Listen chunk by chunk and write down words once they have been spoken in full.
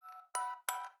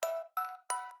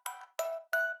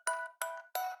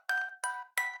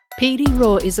PD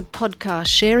Raw is a podcast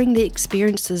sharing the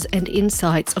experiences and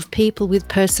insights of people with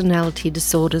personality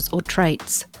disorders or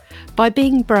traits. By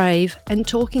being brave and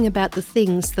talking about the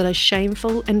things that are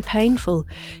shameful and painful,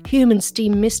 humans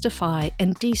demystify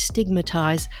and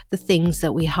destigmatize the things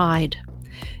that we hide.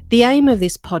 The aim of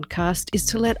this podcast is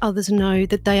to let others know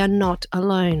that they are not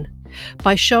alone.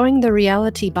 By showing the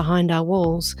reality behind our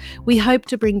walls, we hope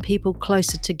to bring people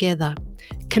closer together,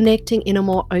 connecting in a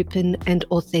more open and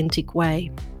authentic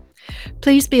way.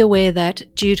 Please be aware that,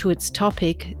 due to its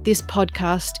topic, this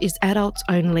podcast is adults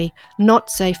only,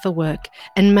 not safe for work,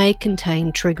 and may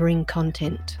contain triggering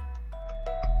content.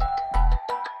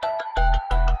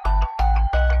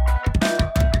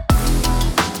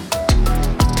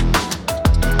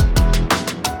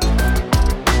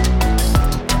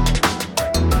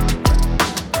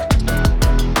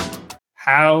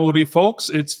 Howdy, folks.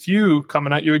 It's Few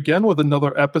coming at you again with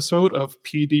another episode of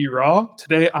PD Raw.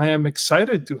 Today, I am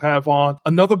excited to have on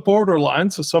another borderline,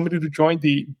 so somebody to join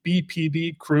the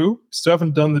BPD crew. Still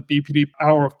haven't done the BPD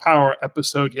Hour of Power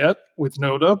episode yet with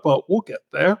Noda, but we'll get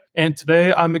there. And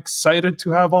today, I'm excited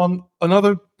to have on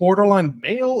another borderline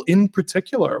male in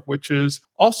particular, which is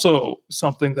also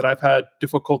something that I've had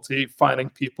difficulty finding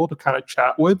people to kind of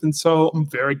chat with. And so I'm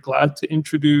very glad to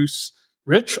introduce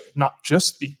Rich, not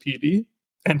just BPD,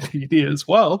 and PD as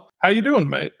well. How you doing,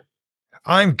 mate?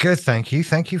 I'm good, thank you.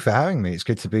 Thank you for having me. It's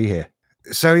good to be here.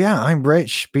 So yeah, I'm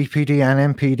Rich, BPD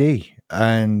and MPD,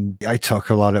 and I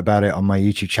talk a lot about it on my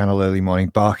YouTube channel, Early Morning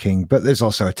Barking, but there's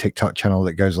also a TikTok channel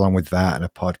that goes along with that and a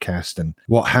podcast and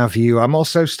what have you. I'm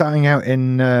also starting out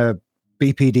in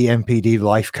BPD, MPD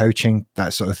life coaching,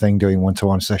 that sort of thing, doing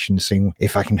one-to-one sessions, seeing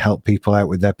if I can help people out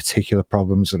with their particular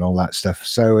problems and all that stuff.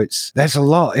 So there's a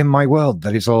lot in my world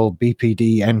that is all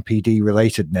BPD, MPD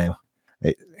related now.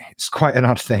 It's quite an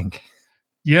odd thing.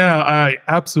 Yeah, I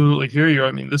absolutely hear you.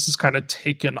 I mean, this is kind of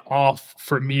taken off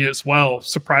for me as well.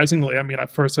 Surprisingly, I mean, at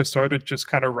first I started just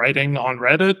kind of writing on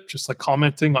Reddit, just like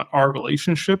commenting on our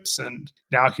relationships. And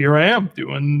now here I am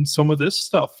doing some of this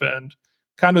stuff. And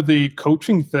kind of the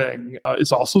coaching thing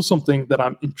is also something that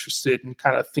I'm interested in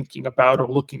kind of thinking about or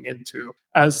looking into.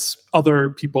 As other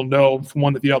people know from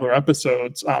one of the other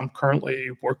episodes, I'm currently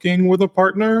working with a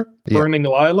partner, Burning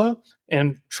Lila,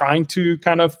 and trying to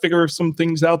kind of figure some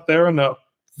things out there in a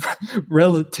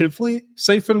relatively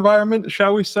safe environment,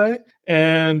 shall we say.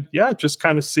 And yeah, just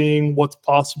kind of seeing what's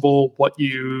possible, what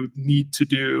you need to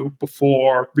do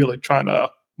before really trying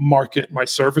to market my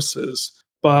services.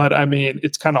 But I mean,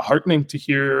 it's kind of heartening to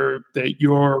hear that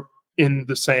you're in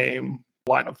the same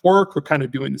line of work or kind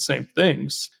of doing the same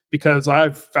things, because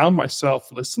I've found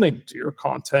myself listening to your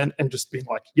content and just being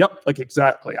like, yep, like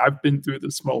exactly, I've been through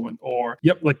this moment, or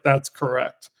yep, like that's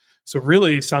correct. So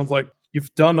really it sounds like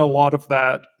you've done a lot of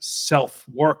that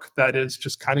self-work that is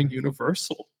just kind of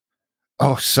universal.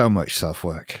 Oh, so much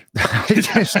self-work.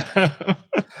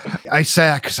 I say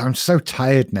that because I'm so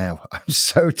tired now. I'm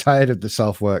so tired of the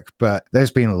self-work, but there's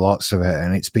been lots of it,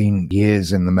 and it's been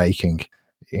years in the making,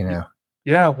 you know.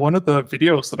 Yeah, one of the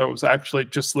videos that I was actually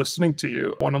just listening to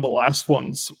you, one of the last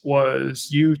ones,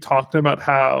 was you talking about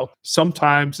how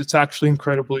sometimes it's actually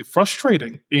incredibly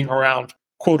frustrating being around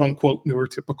quote unquote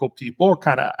neurotypical people, or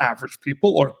kind of average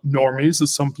people, or normies,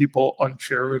 as some people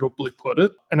uncharitably put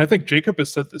it. And I think Jacob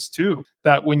has said this too,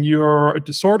 that when you're a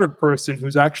disordered person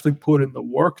who's actually put in the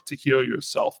work to heal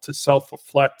yourself, to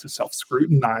self-reflect, to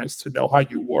self-scrutinize, to know how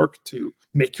you work, to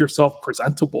make yourself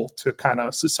presentable to kind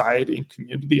of society and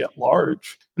community at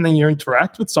large. And then you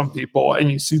interact with some people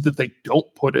and you see that they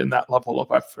don't put in that level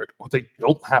of effort, or they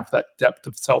don't have that depth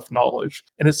of self-knowledge.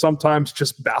 And it sometimes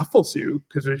just baffles you,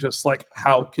 because you're just like,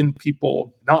 how can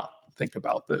people not think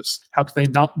about this? How can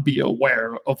they not be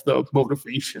aware of the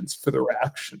motivations for their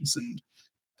actions? And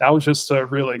that was just a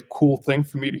really cool thing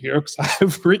for me to hear, because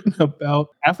I've written about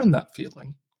having that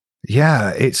feeling. Yeah,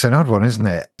 it's an odd one, isn't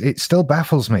it? It still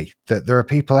baffles me that there are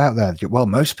people out there, well,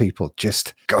 most people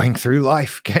just going through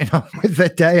life, getting on with their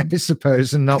day, I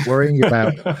suppose, and not worrying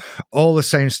about all the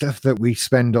same stuff that we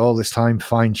spend all this time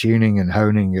fine-tuning and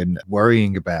honing and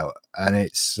worrying about. And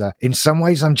it's, in some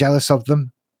ways, I'm jealous of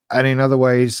them. And in other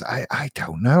ways, I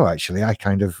don't know, actually. I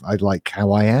like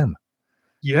how I am.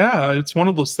 Yeah, it's one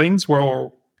of those things where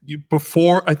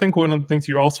I think one of the things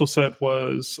you also said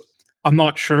was, I'm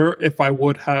not sure if I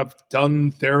would have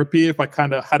done therapy if I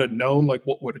kind of had known like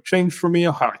what would have changed for me,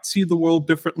 or how I'd see the world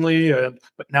differently.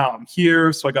 But now I'm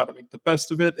here, so I got to make the best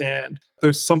of it. And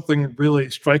there's something really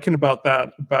striking about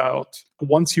that, about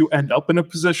once you end up in a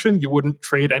position, you wouldn't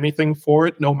trade anything for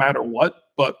it, no matter what.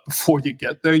 But before you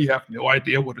get there, you have no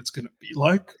idea what it's going to be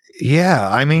like. Yeah,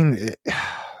 I mean,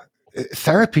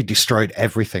 therapy destroyed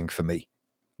everything for me.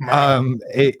 Right.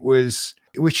 It was,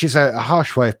 which is a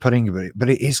harsh way of putting it, but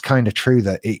it is kind of true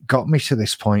that it got me to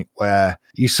this point where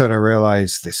you sort of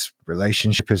realize this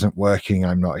relationship isn't working.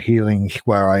 I'm not healing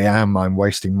where I am. I'm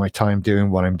wasting my time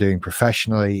doing what I'm doing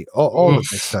professionally, all of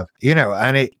this Oof. stuff,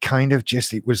 and it kind of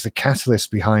just, it was the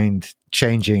catalyst behind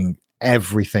changing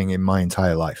everything in my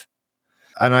entire life.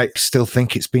 And I still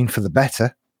think it's been for the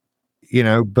better,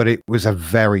 but it was a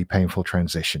very painful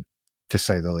transition, to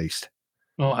say the least.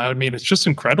 Well, I mean, it's just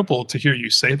incredible to hear you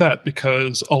say that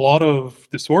because a lot of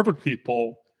disordered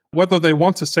people, whether they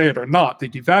want to say it or not, they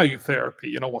devalue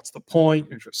therapy. What's the point?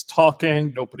 You're just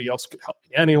talking. Nobody else could help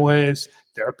me anyways.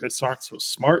 Therapists aren't so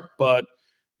smart, but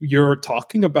you're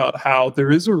talking about how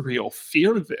there is a real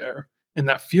fear there. And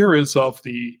that fear is of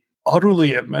the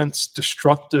utterly immense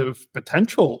destructive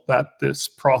potential that this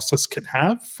process can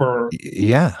have for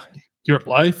Yeah. your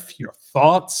life, your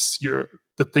thoughts,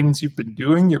 the things you've been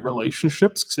doing, your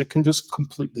relationships, because it can just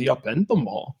completely upend them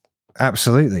all.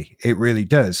 Absolutely. It really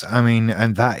does. I mean,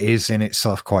 and that is in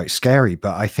itself quite scary.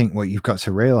 But I think what you've got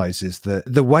to realize is that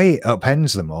the way it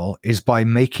upends them all is by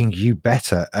making you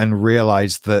better and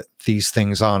realize that these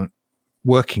things aren't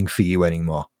working for you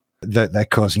anymore, that they're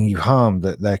causing you harm,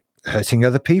 that they're hurting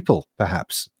other people,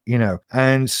 perhaps,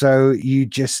 And so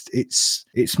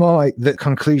it's more like the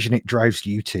conclusion it drives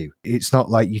you to. It's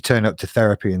not like you turn up to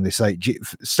therapy and they say,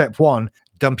 step one,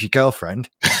 dump your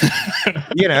girlfriend.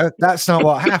 That's not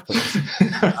what happens.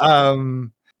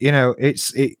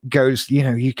 It goes,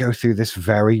 you go through this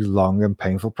very long and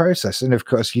painful process. And of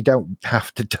course, you don't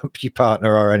have to dump your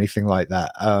partner or anything like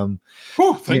that.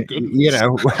 Oh, thank goodness.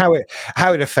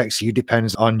 How it affects you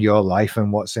depends on your life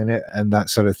and what's in it and that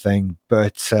sort of thing.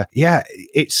 But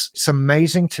it's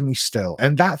amazing to me still.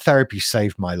 And that therapy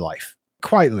saved my life,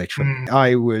 quite literally.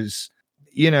 I was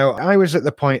at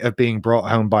the point of being brought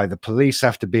home by the police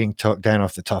after being tucked down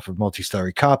off the top of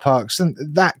multi-story car parks and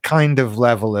that kind of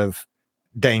level of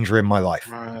danger in my life.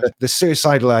 Right. The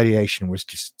suicidal ideation was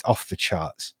just off the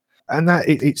charts. And that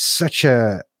it's such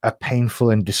a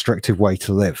painful and destructive way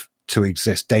to live, to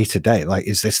exist day to day. Like,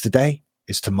 is this the day?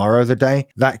 Is tomorrow the day?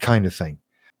 That kind of thing.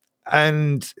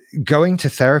 And going to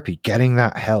therapy, getting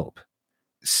that help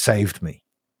saved me.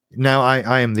 Now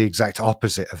I am the exact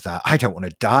opposite of that. I don't want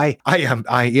to die. I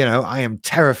am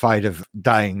terrified of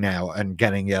dying now and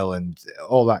getting ill and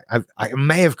all that. I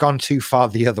may have gone too far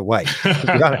the other way, to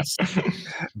be honest.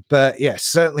 But yeah,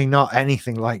 certainly not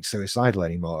anything like suicidal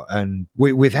anymore. And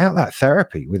without that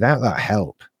therapy, without that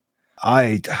help,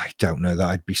 I don't know that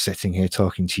I'd be sitting here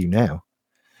talking to you now.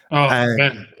 Oh, And,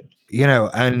 man.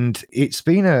 And it's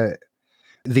been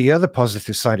the other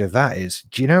positive side of that is,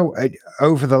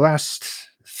 over the last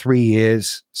 3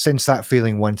 years since that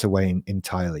feeling went away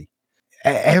entirely,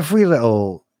 every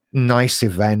little nice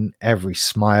event, every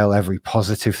smile, every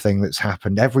positive thing that's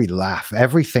happened, every laugh,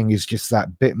 everything is just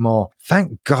that bit more.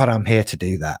 Thank God I'm here to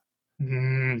do that.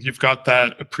 You've got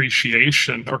that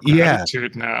appreciation or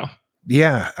gratitude now.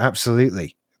 Yeah,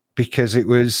 absolutely. Because it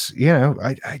was,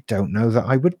 I don't know that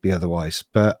I would be otherwise,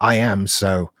 but I am.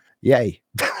 So yay.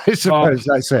 I suppose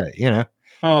that's it,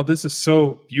 Oh, this is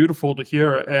so beautiful to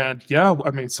hear. And yeah, I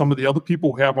mean, some of the other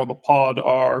people we have on the pod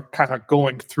are kind of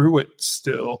going through it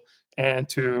still. And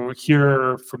to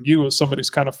hear from you as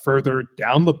somebody's kind of further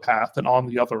down the path and on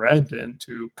the other end, and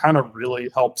to kind of really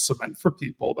help cement for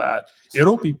people that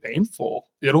it'll be painful,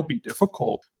 it'll be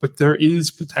difficult, but there is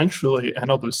potentially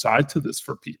another side to this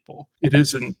for people. It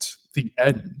isn't the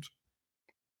end.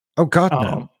 Oh, God,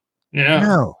 no.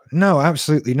 Yeah. No,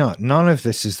 absolutely not. None of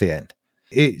this is the end.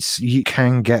 You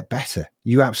can get better.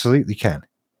 You absolutely can.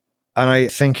 And I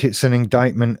think it's an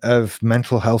indictment of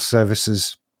mental health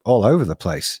services all over the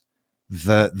place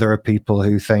that there are people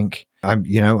who think I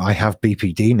have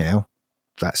BPD now.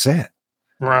 That's it.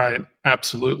 Right.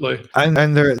 Absolutely.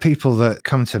 And there are people that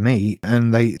come to me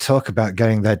and they talk about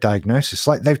getting their diagnosis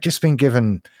like they've just been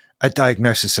given a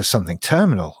diagnosis of something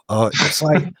terminal. Or it's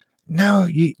like, no,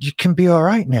 you can be all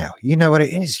right now. You know what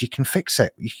it is. You can fix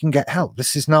it. You can get help.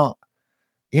 This is not,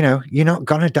 you're not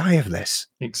going to die of this.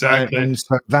 Exactly. And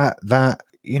so that,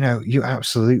 you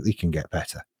absolutely can get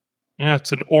better. Yeah,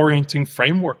 it's an orienting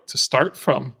framework to start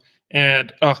from.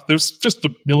 And there's just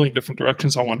a million different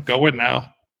directions I want to go in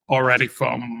now already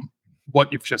from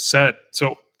what you've just said.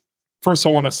 So first, I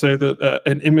want to say that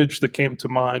an image that came to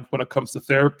mind when it comes to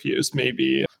therapy is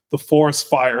maybe the forest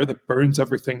fire that burns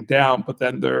everything down, but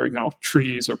then there are,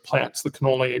 trees or plants that can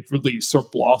only release or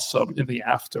blossom in the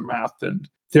aftermath, and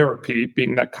therapy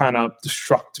being that kind of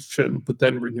destruction, but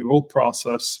then renewal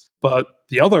process. But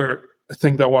the other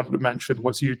thing that I wanted to mention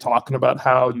was you talking about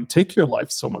how you take your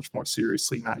life so much more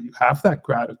seriously now. You have that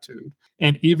gratitude.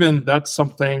 And even that's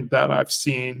something that I've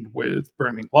seen with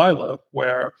Burning Lila,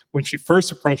 where when she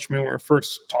first approached me when we were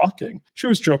first talking, she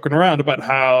was joking around about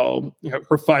how, you know,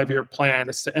 her 5-year plan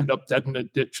is to end up dead in a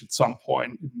ditch at some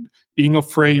point, and being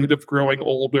afraid of growing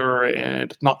older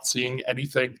and not seeing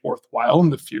anything worthwhile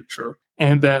in the future.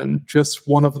 And then just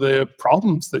one of the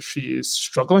problems that she's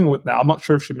struggling with now, I'm not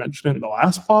sure if she mentioned it in the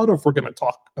last pod or if we're going to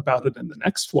talk about it in the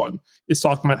next one, is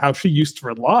talking about how she used to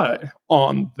rely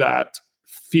on that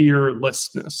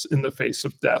fearlessness in the face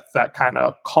of death, that kind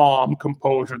of calm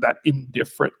composure, that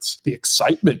indifference, the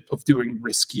excitement of doing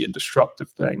risky and destructive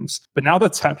things. But now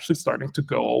that's actually starting to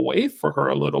go away for her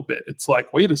a little bit. It's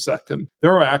like, wait a second,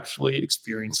 there are actually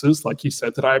experiences, like you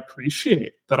said, that I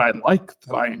appreciate, that I like,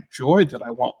 that I enjoy, that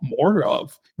I want more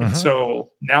of. And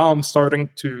so now I'm starting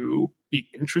to be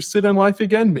interested in life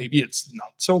again. Maybe it's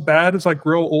not so bad as I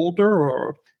grow older,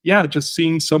 or just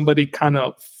seeing somebody kind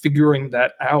of figuring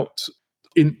that out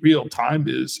in real time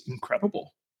is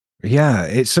incredible. Yeah,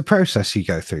 it's a process you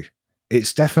go through.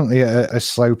 It's definitely a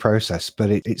slow process, but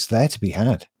it's there to be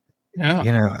had. Yeah.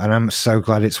 You know, and I'm so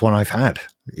glad it's one I've had,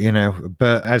 you know.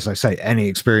 But as I say, any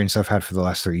experience I've had for the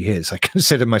last 3 years, I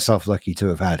consider myself lucky to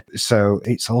have had. So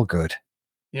it's all good.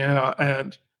 Yeah.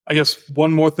 And I guess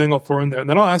one more thing I'll throw in there, and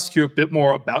then I'll ask you a bit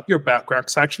more about your background,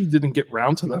 because I actually didn't get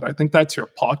round to that. I think that's your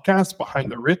podcast,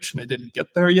 Behind the Rich, and I didn't get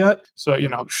there yet. So, you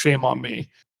know, shame on me.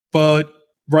 But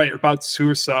right, about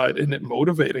suicide and it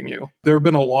motivating you. There have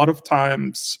been a lot of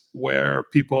times where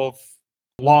people have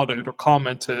lauded or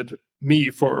commented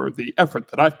me for the effort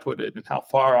that I've put in and how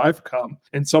far I've come.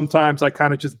 And sometimes I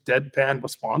kind of just deadpan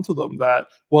respond to them that,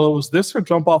 well, it was this or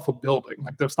jump off a building.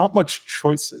 Like, there's not much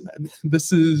choice in it.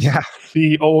 This is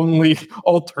the only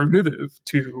alternative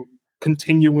to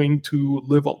continuing to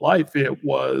live a life. It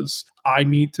was, I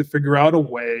need to figure out a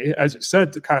way, as you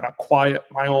said, to kind of quiet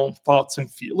my own thoughts and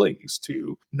feelings,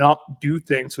 to not do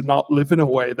things, to not live in a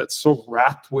way that's so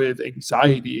wrapped with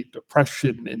anxiety,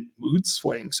 depression, and mood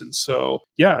swings. And so,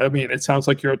 I mean, it sounds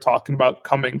like you're talking about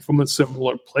coming from a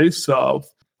similar place of,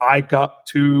 I got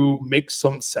to make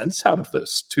some sense out of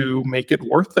this to make it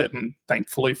worth it. And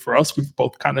thankfully for us, we've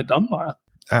both kind of done that.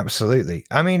 Absolutely.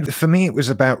 I mean, for me, it was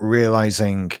about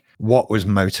realizing what was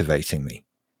motivating me.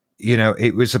 You know,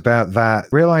 it was about that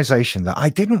realization that I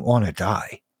didn't want to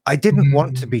die. I didn't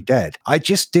want to be dead. I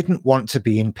just didn't want to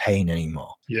be in pain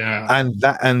anymore. Yeah. And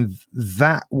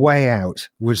that way out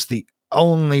was the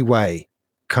only way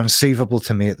conceivable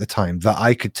to me at the time that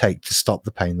I could take to stop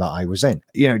the pain that I was in.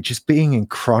 You know, just being in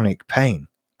chronic pain.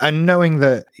 And knowing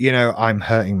that, you know, I'm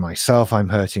hurting myself, I'm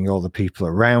hurting all the people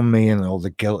around me, and all the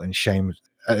guilt and shame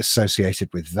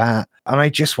associated with that. And I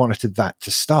just wanted that to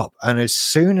stop. And as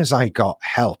soon as I got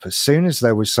help, as soon as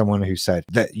there was someone who said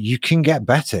that you can get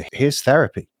better, here's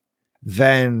therapy,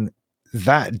 then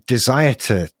that desire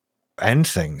to end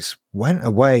things went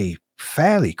away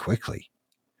fairly quickly.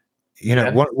 You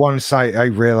know, once I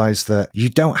realized that you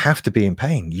don't have to be in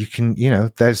pain. You can, you know,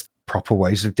 there's proper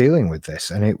ways of dealing with this.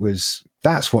 And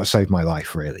that's what saved my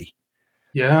life, really.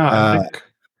 Yeah.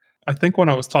 I think when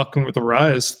I was talking with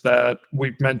Arise that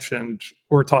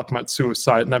we're talking about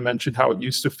suicide, and I mentioned how it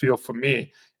used to feel for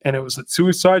me. And it was that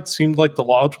suicide seemed like the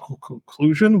logical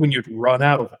conclusion when you'd run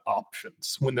out of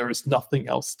options, when there is nothing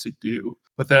else to do.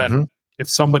 But then if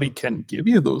somebody can give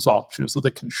you those options, so they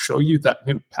can show you that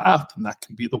new path, and that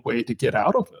can be the way to get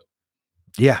out of it.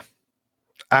 Yeah,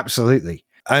 absolutely.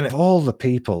 And of all the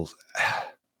people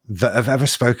that have ever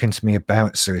spoken to me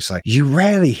about suicide, you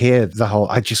rarely hear the whole,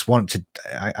 I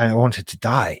wanted to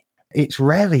die. It's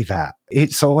rarely that.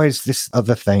 It's always this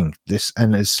other thing.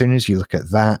 And as soon as you look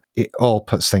at that, it all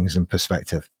puts things in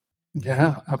perspective.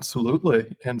 Yeah,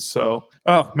 absolutely. And so,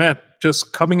 oh man,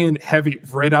 just coming in heavy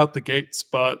right out the gates,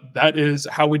 but that is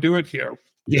how we do it here.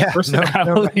 Yeah,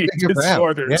 personality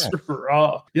disorders.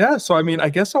 Yeah. So, I mean, I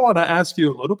guess I want to ask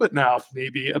you a little bit now,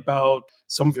 maybe about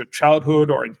some of your childhood,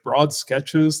 or in broad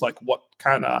sketches, like what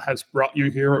kind of has brought you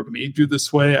here or made you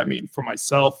this way. I mean, for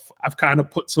myself, I've kind of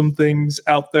put some things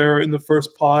out there in the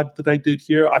first pod that I did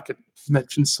here. I could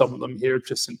mention some of them here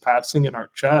just in passing in our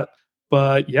chat.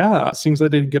 But yeah, since I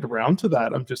didn't get around to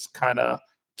that, I'm just kind of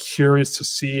curious to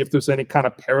see if there's any kind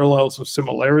of parallels or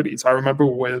similarities. I remember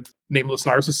with Nameless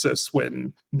Narcissist,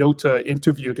 when Nota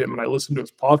interviewed him and I listened to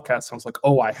his podcast, I was like,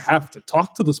 oh, I have to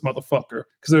talk to this motherfucker,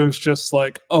 because it was just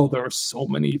like, oh, there are so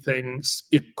many things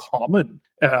in common,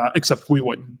 except we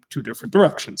went in two different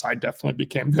directions. I definitely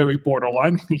became very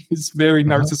borderline. He's very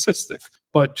narcissistic,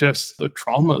 but just the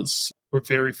traumas were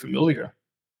very familiar.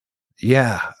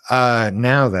 Yeah.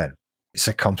 Now then, It's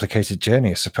a complicated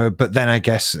journey, I suppose. But then I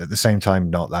guess at the same time,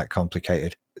 not that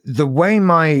complicated. The way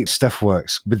my stuff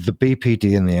works with the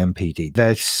BPD and the MPD,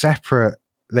 they're separate.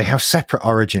 They have separate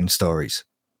origin stories,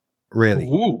 really,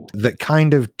 Ooh. that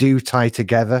kind of do tie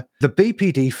together. The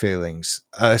BPD feelings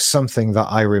are something that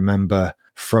I remember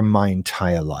from my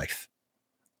entire life.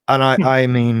 And I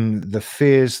mean, the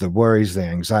fears, the worries, the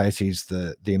anxieties,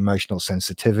 the emotional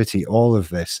sensitivity, all of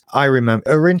this, I remember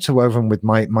are interwoven with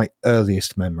my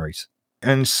earliest memories.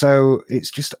 And so it's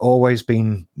just always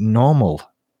been normal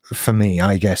for me,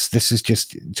 I guess. This is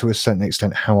just, to a certain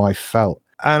extent, how I felt.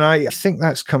 And I think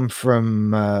that's come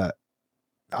from,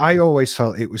 I always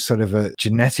felt it was sort of a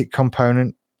genetic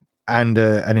component and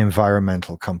an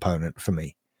environmental component for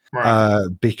me. Right.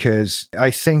 Because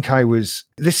I think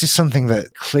this is something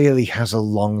that clearly has a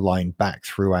long line back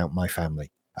throughout my family.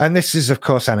 And this is, of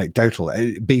course, anecdotal.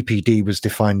 BPD was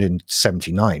defined in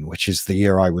 79, which is the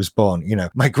year I was born. You know,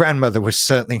 my grandmother was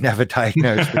certainly never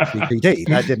diagnosed with BPD.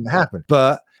 That didn't happen.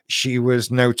 But she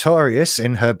was notorious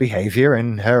in her behavior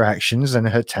and her actions and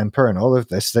her temper and all of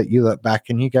this, that you look back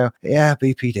and you go, yeah,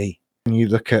 BPD. And you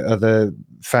look at other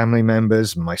family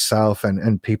members, myself,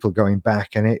 and people going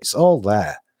back, and it's all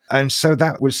there. And so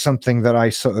that was something that I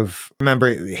sort of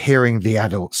remember hearing the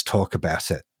adults talk about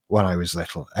it when I was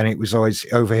little. And it was always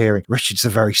overhearing, Richard's a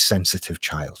very sensitive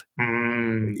child.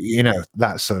 You know,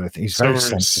 that sort of thing. He's very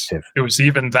sensitive. It was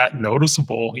even that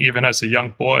noticeable, even as a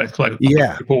young boy. Like,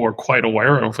 yeah, people were quite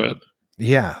aware of it.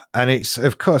 Yeah. And it's,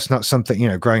 of course, not something, you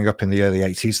know, growing up in the early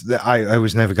 80s, that I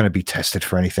was never going to be tested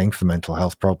for anything, for mental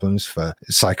health problems, for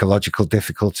psychological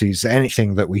difficulties,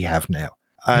 anything that we have now.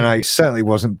 And I certainly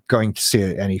wasn't going to see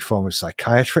any form of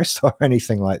psychiatrist or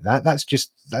anything like that. That's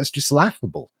just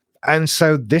laughable. And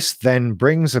so this then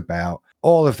brings about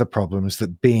all of the problems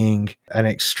that being an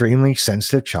extremely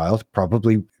sensitive child,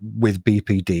 probably with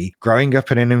BPD, growing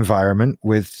up in an environment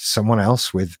with someone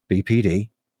else with BPD,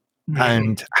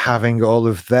 and having all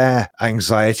of their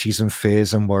anxieties and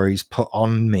fears and worries put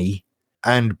on me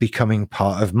and becoming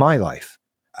part of my life.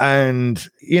 And,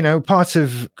 you know, part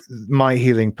of my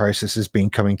healing process has been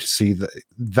coming to see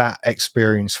that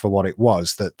experience for what it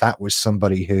was, that was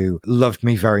somebody who loved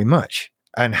me very much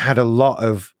and had a lot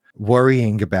of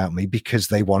worrying about me because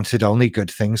they wanted only good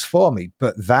things for me.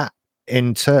 But that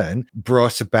in turn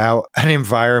brought about an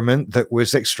environment that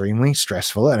was extremely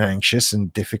stressful and anxious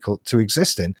and difficult to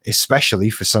exist in, especially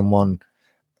for someone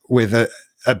with a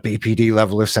BPD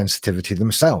level of sensitivity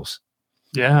themselves.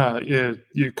 Yeah,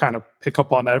 you kind of pick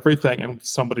up on everything, and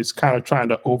somebody's kind of trying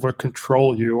to over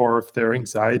control you, or if their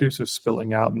anxieties are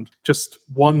spilling out. And just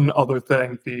one other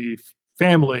thing, the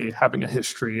family having a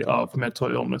history of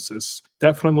mental illness is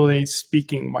definitely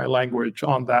speaking my language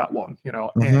on that one. You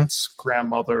know, aunts,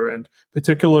 grandmother, and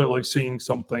particularly seeing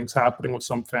some things happening with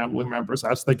some family members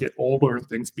as they get older and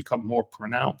things become more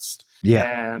pronounced.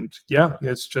 Yeah. And yeah,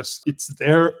 it's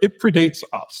there. It predates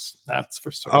us. That's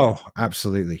for certain. Oh,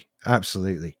 absolutely.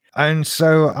 Absolutely. And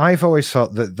so I've always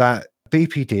felt that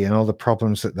BPD and all the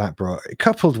problems that brought,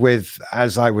 coupled with,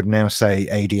 as I would now say,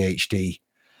 ADHD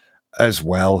as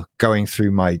well, going through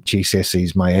my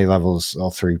GCSEs, my A-levels, all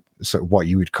through sort of what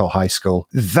you would call high school,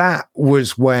 that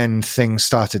was when things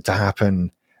started to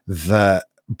happen that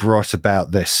brought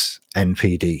about this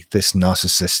NPD, this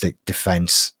narcissistic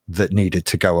defense that needed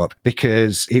to go up.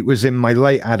 Because it was in my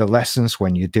late adolescence,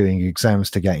 when you're doing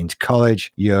exams to get into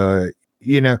college,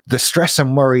 the stress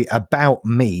and worry about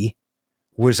me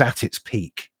was at its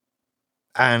peak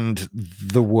and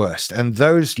the worst. And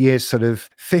those years, sort of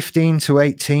 15 to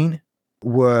 18,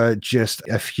 were just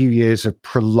a few years of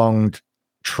prolonged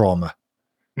trauma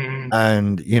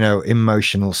and,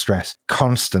 emotional stress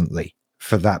constantly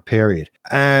for that period.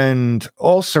 And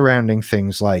all surrounding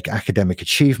things like academic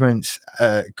achievement,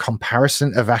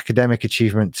 comparison of academic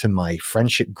achievement to my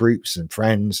friendship groups and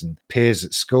friends and peers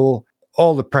at school,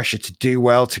 all the pressure to do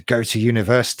well, to go to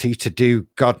university, to do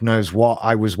God knows what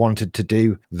I was wanted to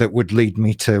do that would lead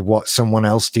me to what someone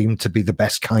else deemed to be the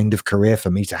best kind of career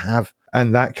for me to have,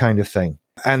 and that kind of thing.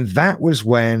 And that was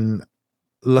when,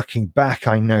 looking back,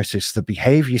 I noticed the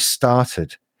behavior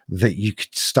started that you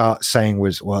could start saying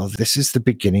was, well, this is the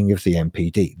beginning of the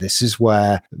MPD. This is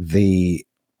where the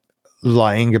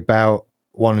lying about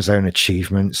one's own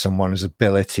achievements and one's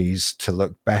abilities to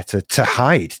look better, to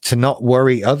hide, to not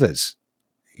worry others.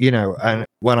 And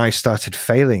when I started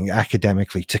failing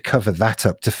academically, to cover that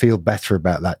up, to feel better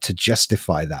about that, to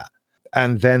justify that.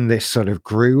 And then this sort of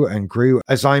grew and grew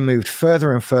as I moved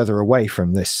further and further away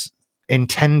from this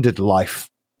intended life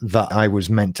that I was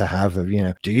meant to have of,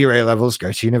 do your A levels,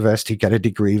 go to university, get a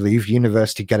degree, leave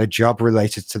university, get a job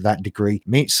related to that degree,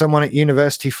 meet someone at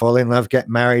university, fall in love, get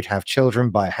married, have children,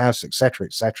 buy a house, etc.,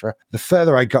 etc. The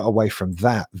further I got away from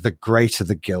that, the greater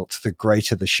the guilt, the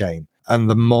greater the shame, and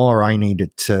the more I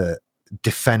needed to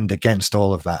defend against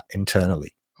all of that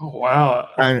internally. Oh, wow.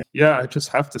 And Yeah, I just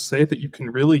have to say that you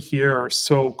can really hear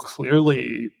so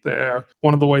clearly there.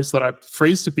 One of the ways that I've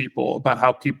phrased to people about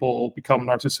how people become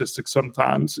narcissistic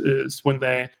sometimes is when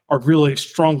they are really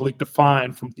strongly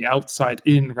defined from the outside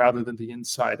in rather than the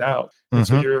inside out. And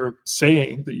so you're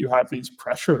saying that you have these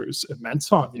pressures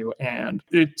immense on you, and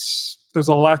there's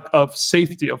a lack of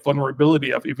safety, of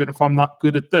vulnerability, of even if I'm not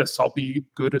good at this, I'll be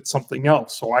good at something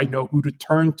else. So I know who to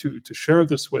turn to share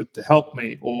this with, to help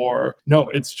me. Or no,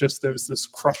 it's just there's this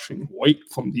crushing weight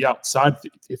from the outside.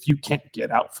 If you can't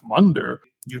get out from under,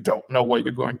 you don't know what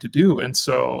you're going to do. And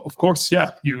so, of course,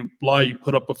 yeah, you lie, you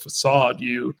put up a facade,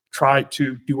 you try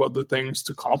to do other things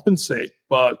to compensate,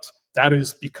 but that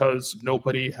is because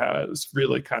nobody has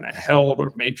really kind of held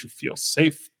or made you feel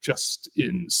safe just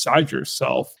inside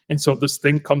yourself. And so this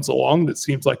thing comes along that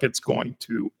seems like it's going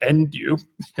to end you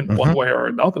in one way or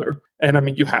another. And I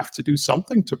mean, you have to do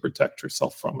something to protect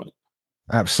yourself from it.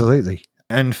 Absolutely.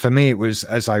 And for me, it was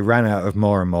as I ran out of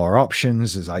more and more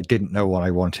options, as I didn't know what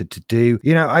I wanted to do.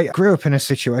 I grew up in a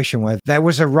situation where there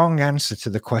was a wrong answer to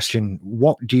the question,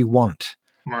 what do you want?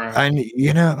 Right. And,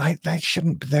 that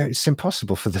shouldn't, it's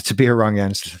impossible for there to be a wrong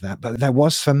answer to that. But there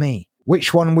was for me.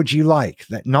 Which one would you like?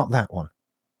 Not that one.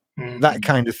 That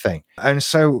kind of thing. And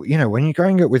so, when you're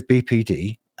growing up with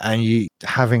BPD and you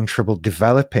having trouble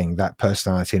developing that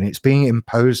personality and it's being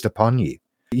imposed upon you,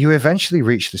 you eventually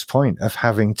reach this point of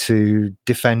having to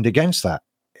defend against that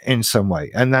in some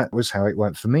way. And that was how it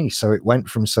went for me. So it went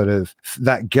from sort of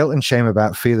that guilt and shame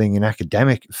about failing in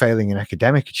academic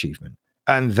achievement,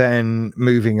 and then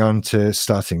moving on to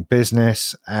starting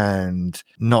business and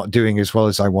not doing as well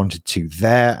as I wanted to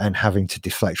there and having to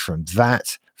deflect from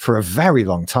that for a very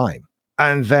long time.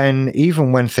 And then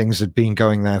even when things had been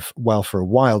going there well for a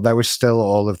while, there was still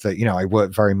all of the, I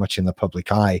worked very much in the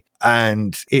public eye,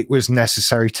 and it was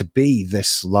necessary to be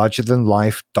this larger than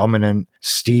life, dominant,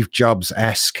 Steve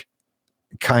Jobs-esque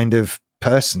kind of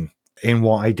person in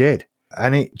what I did.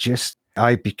 And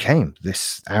I became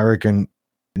this arrogant,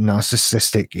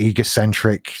 narcissistic,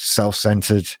 egocentric,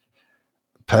 self-centered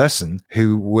person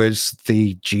who was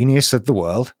the genius of the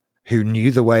world, who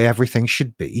knew the way everything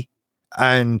should be,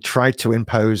 and tried to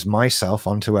impose myself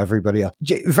onto everybody else.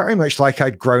 Very much like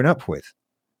I'd grown up with,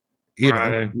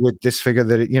 with this figure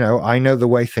that, I know the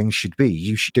way things should be.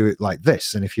 You should do it like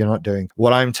this. And if you're not doing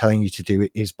what I'm telling you to do,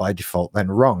 it is by default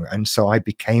then wrong. And so I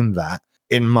became that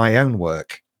in my own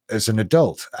work as an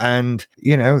adult. And,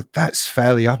 that's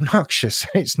fairly obnoxious.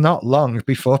 It's not long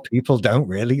before people don't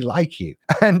really like you.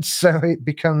 And so it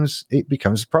becomes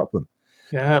a problem.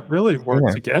 Yeah, it really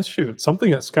works against you.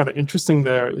 Something that's kind of interesting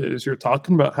there is you're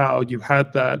talking about how you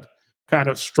had that kind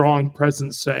of strong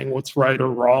presence saying what's right or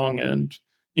wrong and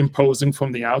imposing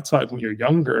from the outside when you're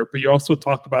younger. But you also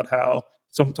talk about how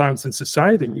sometimes in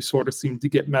society we sort of seem to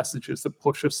get messages that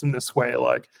push us in this way,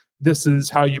 like this is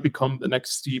how you become the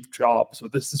next Steve Jobs, or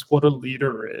this is what a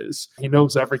leader is. He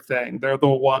knows everything. They're the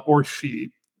one, or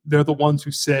she, they're the ones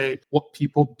who say what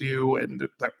people do and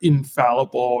they're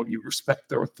infallible. You respect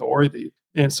their authority.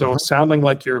 And so sounding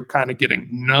like you're kind of getting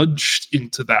nudged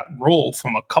into that role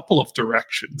from a couple of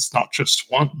directions, not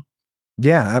just one.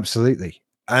 Yeah, absolutely.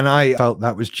 And I felt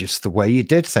that was just the way you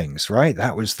did things, right?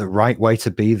 That was the right way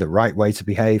to be, the right way to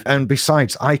behave. And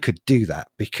besides, I could do that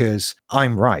because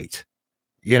I'm right.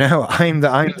 I'm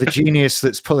the genius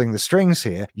that's pulling the strings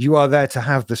here. You are there to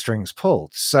have the strings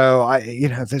pulled. So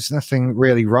there's nothing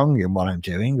really wrong in what I'm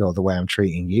doing or the way I'm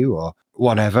treating you or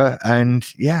whatever. And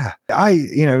yeah,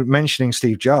 mentioning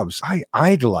Steve Jobs, I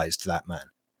idolized that man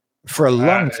for a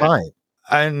long time.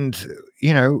 And,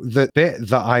 the bit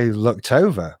that I looked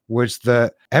over was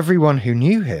that everyone who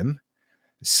knew him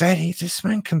said this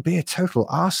man can be a total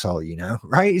arsehole,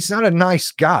 right? He's not a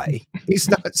nice guy. He's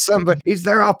not somebody.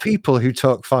 There are people who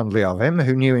talk fondly of him,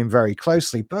 who knew him very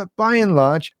closely, but by and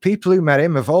large, people who met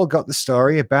him have all got the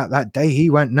story about that day he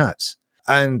went nuts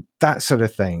and that sort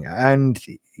of thing. And,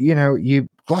 you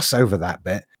gloss over that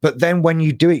bit, but then when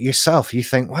you do it yourself, you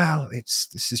think, well,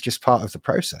 this is just part of the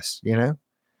process, Yeah.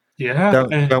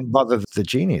 Don't bother the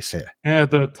genius here. Yeah,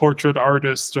 the tortured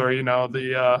artist or,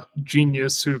 the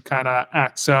genius who kind of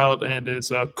acts out and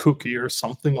is a cookie or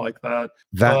something like that.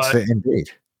 That's it indeed.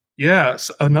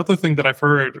 Yes. Another thing that I've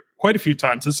heard quite a few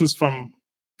times, this is from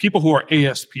people who are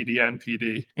ASPD,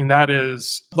 NPD. And that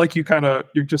is, like you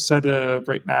just said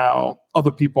right now,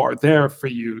 other people are there for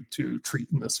you to treat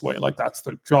in this way. Like that's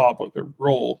their job or their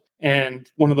role. And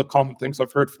one of the common things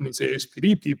I've heard from these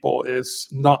ASPD people is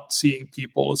not seeing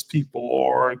people as people,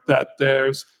 or that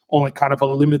there's only kind of a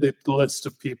limited list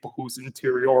of people whose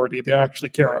interiority they actually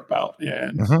care about,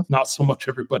 and not so much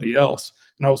everybody else.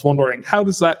 And I was wondering, how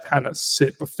does that kind of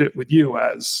sit or fit with you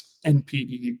as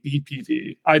NPD,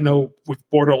 BPD? I know with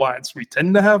borderlines, we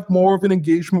tend to have more of an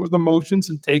engagement with emotions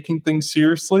and taking things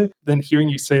seriously. Then hearing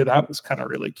you say that was kind of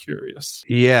really curious.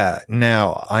 Yeah.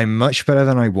 Now, I'm much better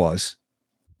than I was,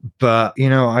 but, you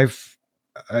know,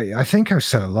 I think I've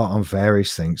said a lot on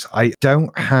various things. I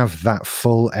don't have that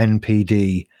full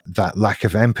NPD, that lack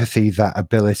of empathy, that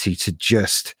ability to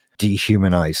just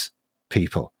dehumanize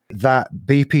people. That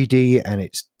BPD and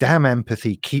its damn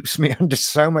empathy keeps me under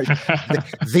so much.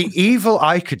 The evil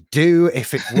I could do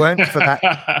if it weren't for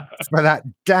that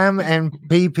damn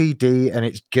BPD and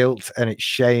its guilt and its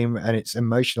shame and its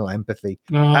emotional empathy.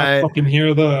 I fucking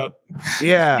hear that.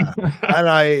 Yeah. And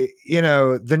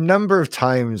the number of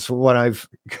times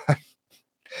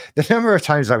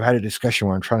I've had a discussion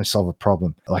where I'm trying to solve a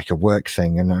problem, like a work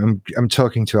thing, and I'm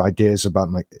talking to ideas about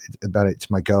it to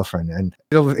my girlfriend, and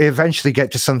it'll eventually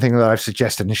get to something that I've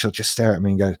suggested, and she'll just stare at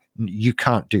me and go, "You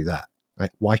can't do that."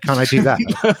 Like, why can't I do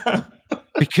that?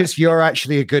 Because you're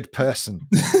actually a good person.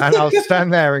 And I'll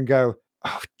stand there and go,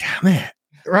 "Oh, damn it.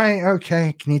 Right,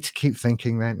 okay, need to keep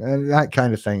thinking then." That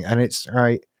kind of thing. And it's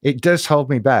right. It does hold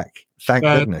me back. Thank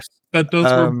goodness. That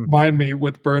does remind me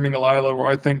with Burning Lila, where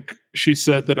I think she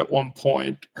said that at one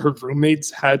point her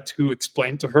roommates had to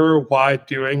explain to her why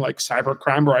doing like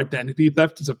cybercrime or identity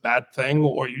theft is a bad thing,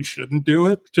 or you shouldn't do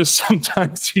it. Just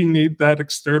sometimes you need that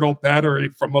external battery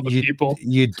from other people.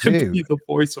 You do. To be the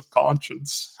voice of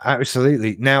conscience.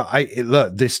 Absolutely. Now,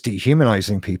 look, this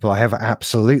dehumanizing people, I have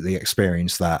absolutely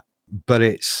experienced that. But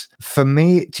it's, for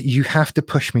me, you have to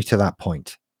push me to that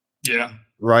point. Yeah.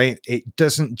 Right? It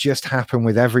doesn't just happen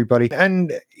with everybody.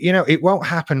 And, it won't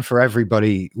happen for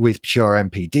everybody with pure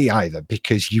NPD either,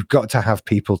 because you've got to have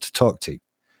people to talk to,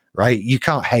 right? You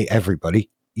can't hate everybody.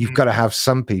 You've got to have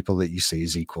some people that you see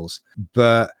as equals.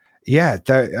 But yeah,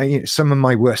 some of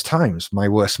my worst times, my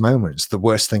worst moments, the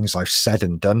worst things I've said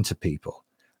and done to people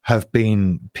have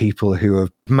been people who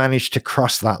have managed to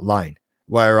cross that line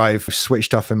where I've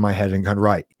switched off in my head and gone,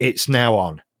 right, it's now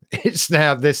on. This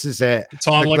is it. It's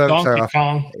on like Donkey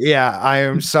Kong. Yeah, I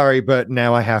am sorry, but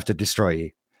now I have to destroy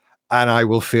you. And I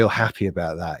will feel happy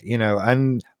about that,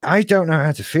 and I don't know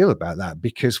how to feel about that,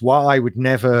 because while I would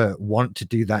never want to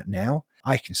do that now,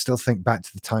 I can still think back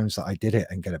to the times that I did it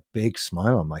and get a big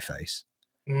smile on my face.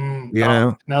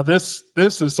 Now this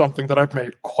is something that I've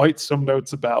made quite some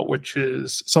notes about, which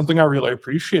is something I really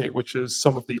appreciate, which is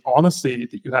some of the honesty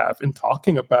that you have in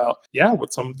talking about,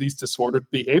 with some of these disordered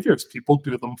behaviors. People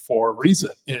do them for a reason.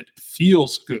 It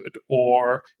feels good,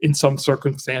 or in some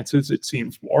circumstances, it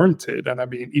seems warranted. And I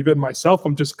mean, even myself,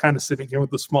 I'm just kind of sitting here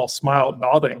with a small smile,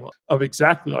 nodding of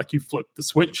exactly like you flipped the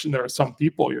switch. And there are some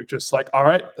people you're just like, all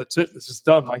right, that's it. This is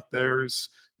done. Like there's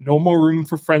no more room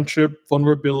for friendship,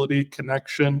 vulnerability,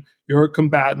 connection. You're a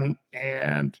combatant,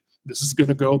 and this is going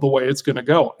to go the way it's going to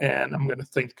go. And I'm going to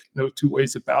think no two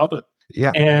ways about it.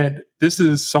 Yeah. And this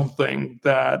is something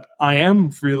that I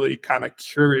am really kind of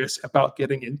curious about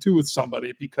getting into with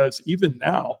somebody, because even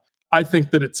now, I think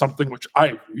that it's something which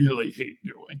I really hate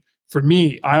doing. For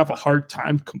me, I have a hard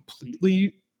time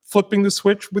completely flipping the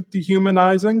switch with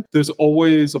dehumanizing. There's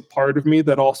always a part of me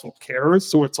that also cares.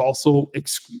 So it's also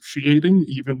excruciating,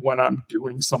 even when I'm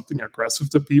doing something aggressive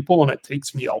to people, and it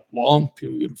takes me a long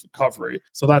period of recovery.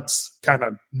 So that's kind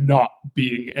of not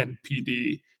being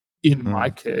NPD in my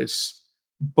case.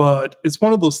 But it's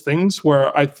one of those things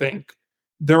where I think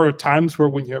there are times where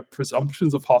when you have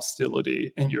presumptions of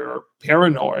hostility and you're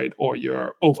paranoid or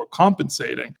you're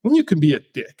overcompensating, when you can be a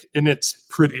dick, and it's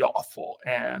pretty awful.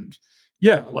 And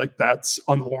like that's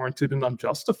unwarranted and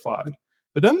unjustified.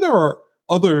 But then there are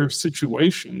other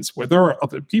situations where there are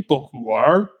other people who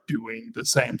are doing the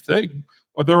same thing,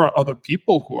 or there are other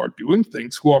people who are doing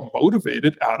things who are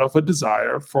motivated out of a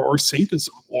desire for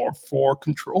sadism or for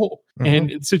control. And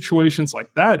in situations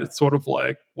like that, it's sort of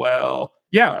like, well,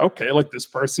 okay, like this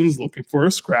person's looking for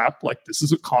a scrap, like this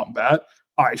is a combat.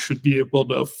 I should be able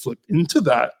to flip into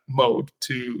that mode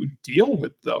to deal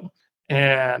with them.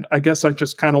 And I guess I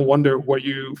just kind of wonder where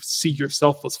you see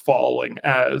yourself as falling,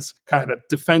 as kind of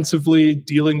defensively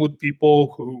dealing with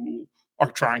people who are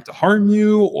trying to harm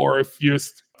you, or if you're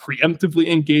preemptively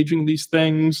engaging these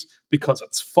things because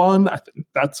it's fun. I think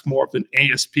that's more of an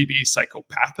ASPD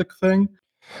psychopathic thing.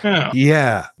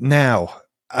 Yeah. Now,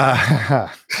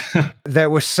 There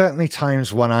were certainly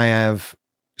times when I have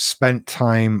spent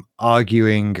time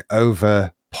arguing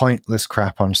over pointless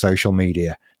crap on social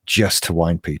media just to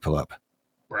wind people up.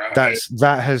 Right.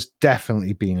 That has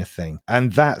definitely been a thing.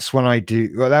 And that's when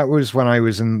that was when I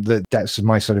was in the depths of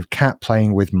my sort of cat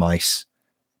playing with mice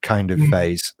kind of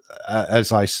phase.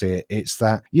 As I see it, it's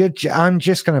that I'm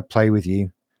just going to play with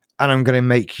you and I'm going to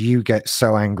make you get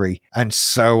so angry and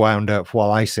so wound up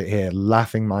while I sit here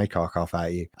laughing my cock off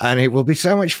at you. And it will be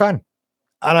so much fun.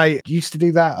 And I used to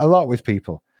do that a lot with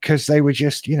people because they were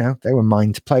just, they were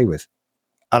mine to play with.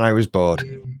 And I was bored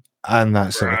and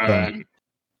that sort of thing.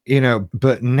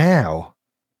 But now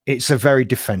it's a very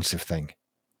defensive thing.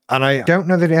 And I don't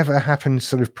know that it ever happens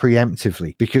sort of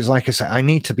preemptively because, like I said, I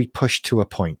need to be pushed to a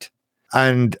point.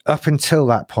 And up until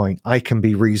that point, I can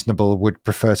be reasonable, would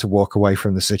prefer to walk away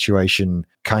from the situation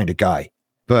kind of guy.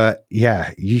 But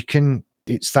yeah,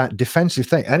 it's that defensive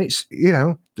thing. And it's,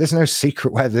 there's no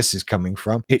secret where this is coming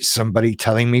from. It's somebody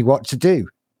telling me what to do.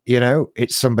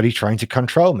 It's somebody trying to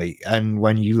control me. And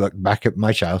when you look back at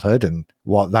my childhood and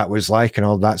what that was like and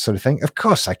all that sort of thing, of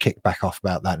course I kick back off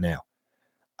about that now.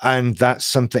 And that's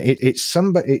something, it's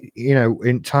somebody,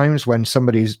 in times when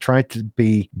somebody's tried to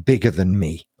be bigger than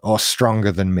me or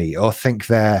stronger than me or think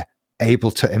they're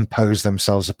able to impose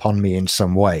themselves upon me in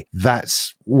some way,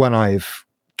 that's when I've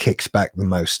kicked back the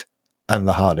most and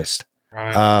the hardest.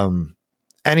 Right.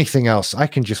 Anything else, I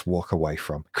can just walk away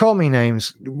from. Call me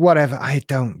names, whatever. I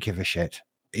don't give a shit.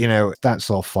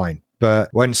 That's all fine. But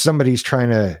when somebody's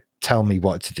trying to tell me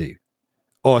what to do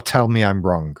or tell me I'm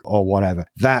wrong or whatever,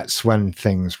 that's when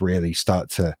things really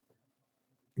start to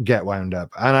get wound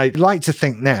up. And I'd like to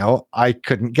think now I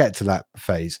couldn't get to that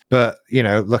phase. But,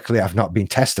 luckily I've not been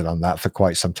tested on that for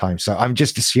quite some time. So I'm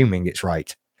just assuming it's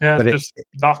right. Yeah, but just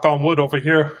knock on wood over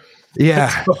here.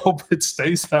 Yeah. Let's hope it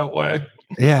stays that way.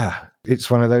 Yeah.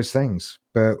 It's one of those things,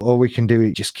 but all we can do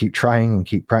is just keep trying and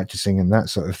keep practicing and that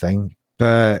sort of thing.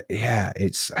 But yeah,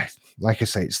 it's like I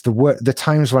say, it's the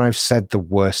times when I've said the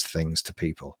worst things to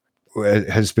people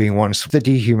has been once the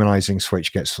dehumanizing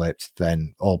switch gets flipped,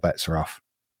 then all bets are off.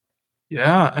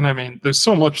 Yeah. And I mean, there's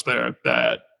so much there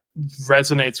that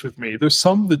resonates with me. There's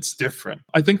some that's different.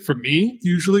 I think for me,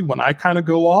 usually when I kind of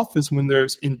go off is when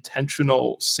there's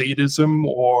intentional sadism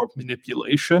or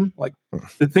manipulation. Like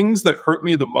the things that hurt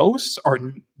me the most are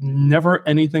never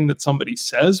anything that somebody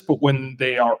says, but when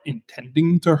they are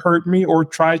intending to hurt me or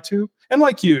try to. And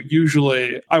like you,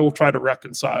 usually I will try to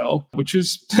reconcile, which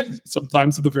is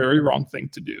sometimes the very wrong thing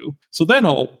to do. So then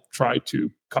I'll try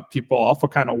to cut people off or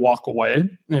kind of walk away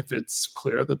if it's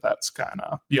clear that that's kind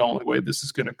of the only way this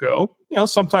is going to go.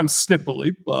 Sometimes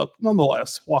snippily, but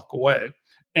nonetheless, walk away.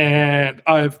 And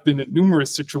I've been in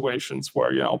numerous situations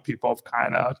where, people have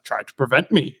kind of tried to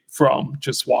prevent me from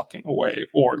just walking away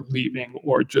or leaving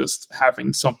or just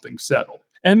having something settled.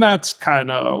 And that's kind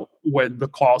of when the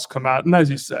claws come out. And as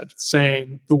you said,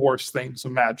 saying the worst things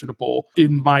imaginable.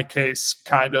 In my case,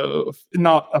 kind of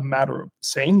not a matter of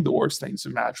saying the worst things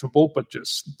imaginable, but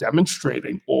just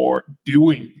demonstrating or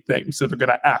doing things that are going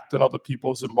to act on other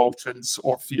people's emotions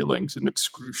or feelings in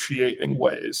excruciating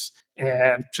ways.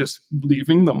 And just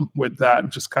leaving them with that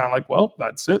and just kind of like, well,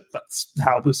 that's it. That's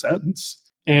how this ends.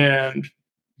 And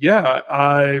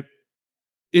yeah,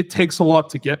 it takes a lot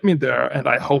to get me there, and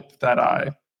I hope that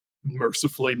I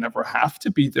mercifully never have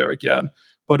to be there again.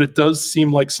 But it does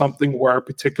seem like something where,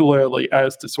 particularly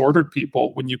as disordered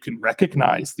people, when you can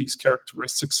recognize these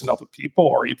characteristics in other people,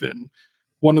 or even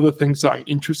one of the things I'm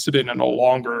interested in a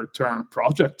longer term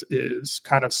project is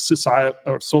kind of society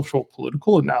or social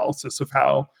political analysis of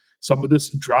how some of this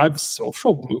drives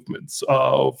social movements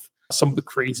of some of the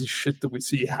crazy shit that we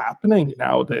see happening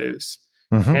nowadays.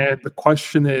 Mm-hmm. And the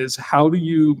question is, how do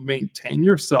you maintain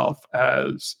yourself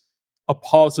as a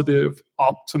positive,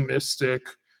 optimistic,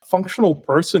 functional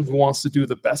person who wants to do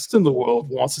the best in the world,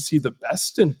 wants to see the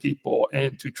best in people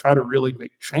and to try to really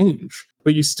make change?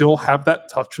 But you still have that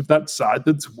touch of that side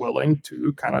that's willing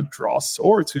to kind of draw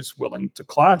swords, who's willing to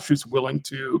clash, who's willing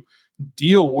to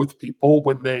deal with people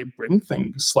when they bring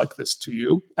things like this to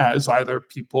you, as either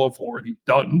people have already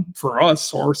done for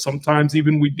us or sometimes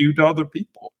even we do to other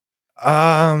people.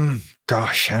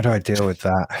 Gosh, how do I deal with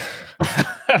that?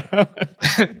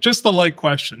 Just the light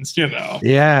questions,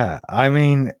 Yeah, I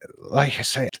mean, like I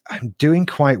say, I'm doing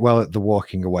quite well at the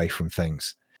walking away from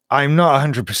things. I'm not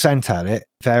 100% at it.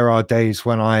 There are days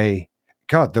when there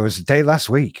was a day last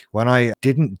week when I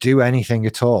didn't do anything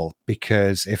at all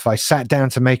because if I sat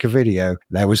down to make a video,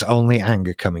 there was only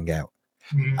anger coming out.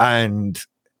 Mm. And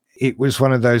it was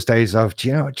one of those days of,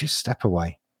 just step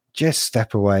away. Just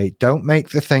step away. Don't make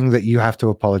the thing that you have to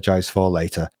apologize for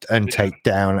later and take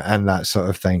down and that sort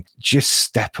of thing. Just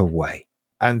step away.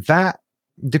 And that,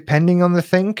 depending on the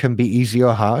thing, can be easy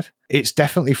or hard. It's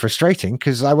definitely frustrating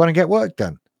because I want to get work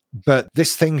done. But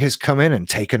this thing has come in and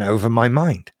taken over my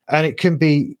mind. And it can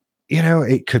be,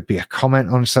 it could be a comment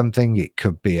on something. It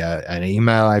could be an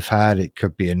email I've had. It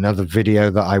could be another video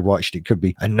that I watched. It could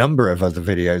be a number of other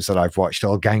videos that I've watched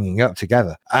all ganging up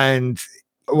together. And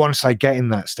once I get in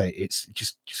that state, it's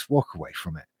just walk away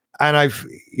from it. And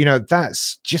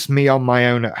that's just me on my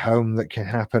own at home that can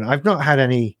happen. I've not had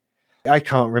I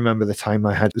can't remember the time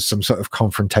I had some sort of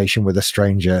confrontation with a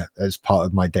stranger as part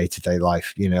of my day-to-day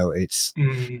life. It's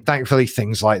thankfully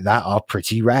things like that are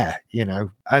pretty rare,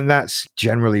 and that's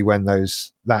generally when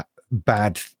that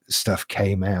bad stuff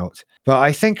came out. But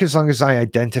I think as long as I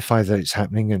identify that it's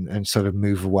happening and sort of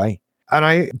move away. And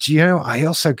I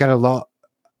also get a lot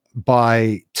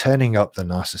by turning up the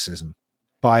narcissism,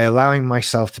 by allowing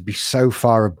myself to be so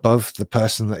far above the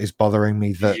person that is bothering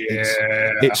me that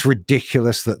it's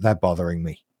ridiculous that they're bothering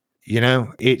me.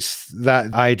 It's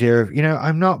that idea of,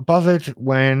 I'm not bothered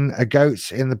when a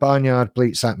goat in the barnyard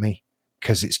bleats at me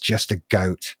because it's just a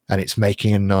goat and it's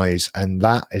making a noise. And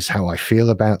that is how I feel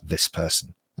about this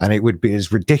person. And it would be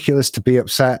as ridiculous to be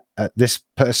upset at this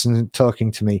person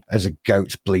talking to me as a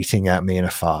goat bleating at me in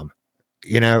a farm.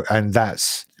 And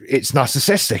it's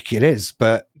narcissistic, it is,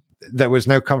 but there was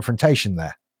no confrontation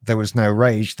there. There was no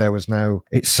rage.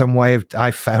 It's some way I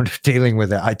found of dealing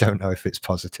with it. I don't know if it's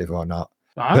positive or not.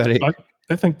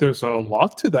 I think there's a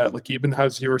lot to that. Like, even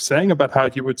as you were saying about how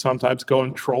you would sometimes go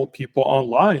and troll people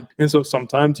online. And so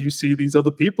sometimes you see these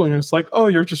other people and it's like, oh,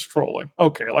 you're just trolling.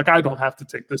 Okay, like, I don't have to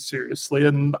take this seriously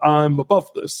and I'm above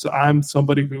this. I'm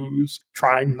somebody who's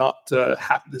trying not to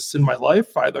have this in my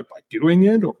life, either by doing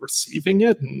it or receiving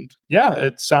it. And yeah,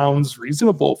 it sounds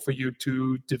reasonable for you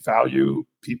to devalue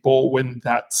people when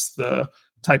that's the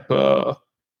type of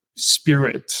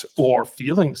spirit or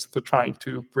feelings that they're trying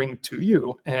to bring to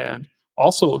you. And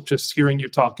also just hearing you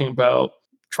talking about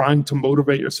trying to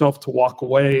motivate yourself to walk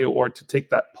away or to take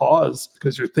that pause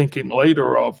because you're thinking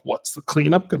later of what's the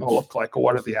cleanup going to look like or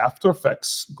what are the after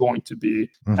effects going to be.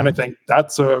 Mm-hmm. And I think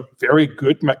that's a very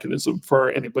good mechanism for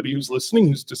anybody who's listening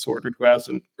who's disordered, who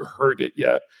hasn't heard it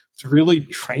yet, to really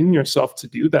train yourself to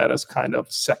do that as kind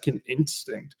of second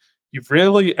instinct. You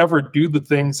rarely ever do the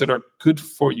things that are good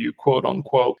for you, quote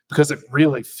unquote, because it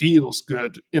really feels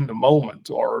good in the moment,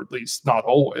 or at least not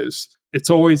always. It's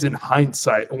always in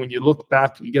hindsight. And when you look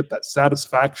back and you get that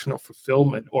satisfaction or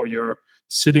fulfillment, or you're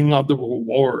sitting on the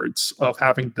rewards of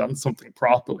having done something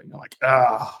properly, you're like,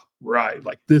 right,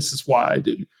 like this is why I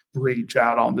didn't rage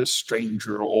out on this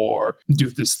stranger or do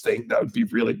this thing that would be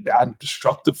really bad and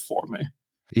destructive for me.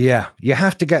 Yeah, you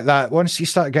have to get that. Once you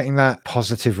start getting that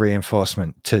positive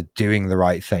reinforcement to doing the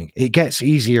right thing, it gets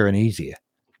easier and easier.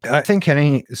 I think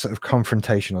any sort of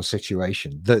confrontational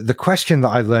situation, the question that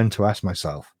I learned to ask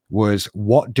myself was,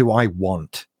 what do I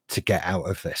want to get out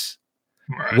of this?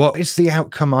 Right. What is the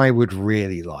outcome I would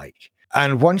really like?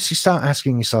 And once you start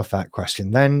asking yourself that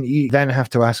question, then you then have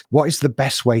to ask, what is the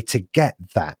best way to get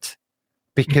that?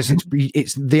 Because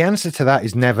it's the answer to that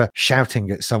is never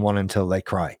shouting at someone until they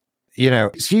cry.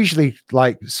 It's usually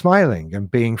like smiling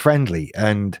and being friendly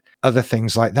and other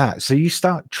things like that. So you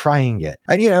start trying it.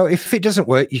 And, if it doesn't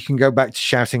work, you can go back to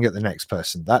shouting at the next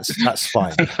person. That's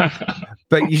fine.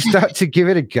 But you start to give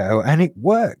it a go and it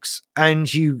works.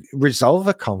 And you resolve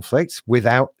a conflict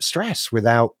without stress,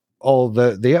 without all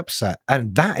the upset.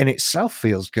 And that in itself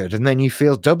feels good. And then you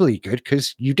feel doubly good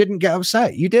because you didn't get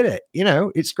upset. You did it.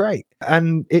 It's great.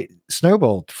 And it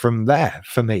snowballed from there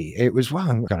for me. It was, well,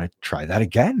 I'm going to try that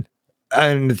again.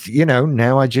 And,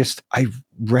 now I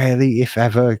rarely, if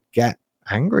ever, get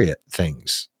angry at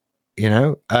things,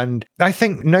 and I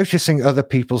think noticing other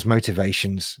people's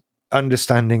motivations,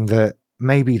 understanding that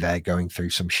maybe they're going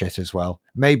through some shit as well.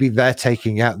 Maybe they're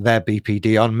taking out their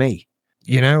BPD on me,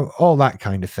 all that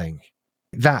kind of thing.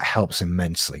 That helps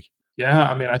immensely. Yeah,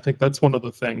 I mean, I think that's one of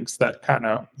the things that kind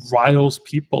of riles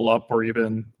people up or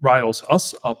even riles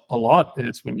us up a lot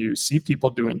is when you see people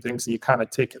doing things and you kind of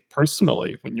take it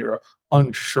personally, when you're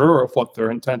unsure of what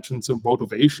their intentions and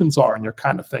motivations are. And you're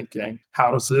kind of thinking,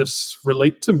 how does this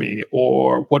relate to me?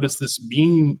 Or what does this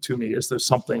mean to me? Is there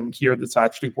something here that's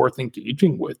actually worth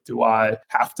engaging with? Do I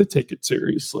have to take it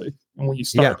seriously? And when you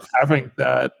start having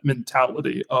that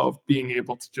mentality of being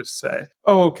able to just say,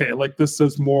 oh, okay, like this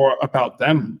says more about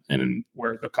them and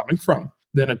where they're coming from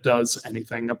than it does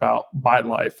anything about my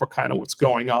life or kind of what's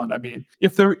going on. I mean,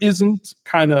 if there isn't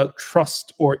kind of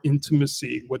trust or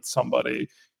intimacy with somebody,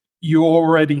 you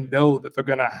already know that they're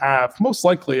going to have most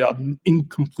likely an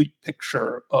incomplete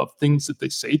picture of things that they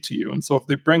say to you. And so if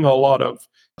they bring a lot of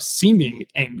seeming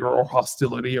anger or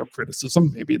hostility or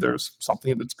criticism, maybe there's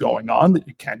something that's going on that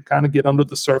you can kind of get under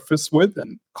the surface with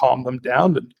and calm them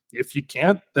down. And if you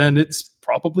can't, then it's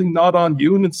probably not on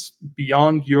you and it's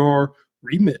beyond your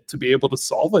remit to be able to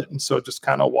solve it. And so just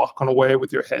kind of walking away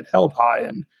with your head held high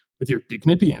and with your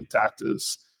dignity intact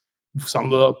is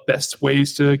some of the best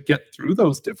ways to get through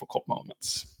those difficult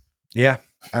moments. Yeah,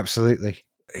 absolutely.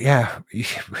 Yeah.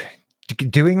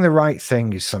 Doing the right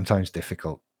thing is sometimes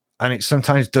difficult, and it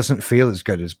sometimes doesn't feel as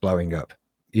good as blowing up.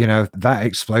 That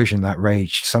explosion, that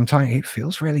rage, sometimes it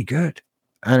feels really good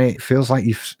and it feels like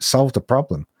you've solved a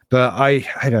problem. But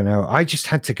I don't know. I just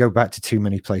had to go back to too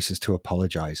many places to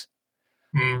apologize.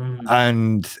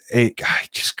 And I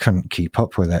just couldn't keep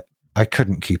up with it. I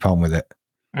couldn't keep on with it.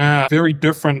 Very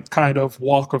different kind of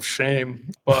walk of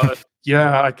shame. But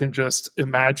yeah, I can just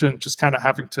imagine just kind of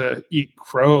having to eat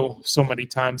crow so many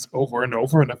times over and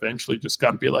over, and eventually just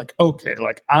got to be like, okay,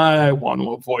 like I want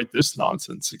to avoid this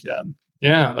nonsense again.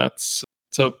 Yeah, it's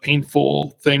a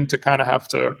painful thing to kind of have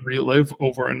to relive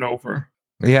over and over.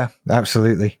 Yeah,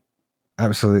 absolutely.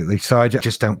 Absolutely. So I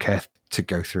just don't care to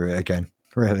go through it again,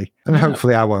 really. And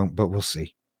hopefully I won't, but we'll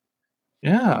see.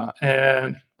 Yeah.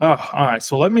 And all right.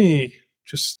 So let me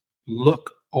just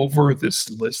look over this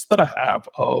list that I have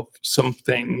of some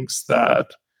things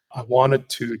that I wanted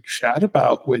to chat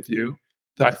about with you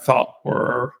that I thought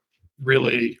were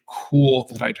really cool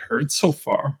that I'd heard so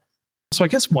far. So I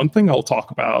guess one thing I'll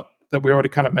talk about that we already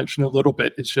kind of mentioned a little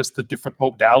bit is just the different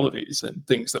modalities and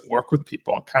things that work with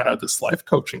people and kind of this life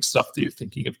coaching stuff that you're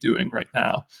thinking of doing right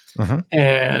now.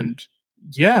 And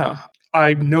yeah,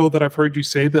 I know that I've heard you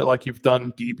say that like you've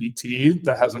done DBT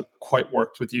that hasn't quite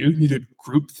worked with you. You did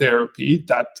group therapy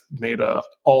that made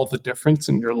all the difference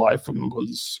in your life and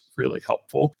was really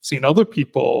helpful. Seen other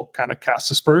people kind of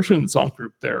cast aspersions on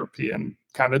group therapy and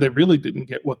kind of they really didn't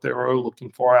get what they were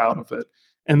looking for out of it.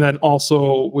 And then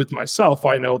also with myself,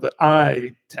 I know that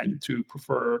I tend to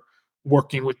prefer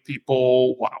working with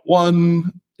people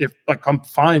one-on-one. If like I'm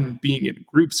fine being in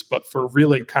groups, but for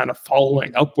really kind of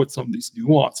following up with some of these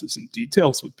nuances and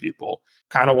details with people,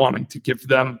 kind of wanting to give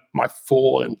them my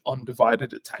full and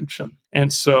undivided attention.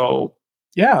 And so,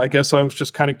 yeah, I guess I was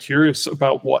just kind of curious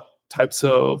about what types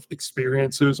of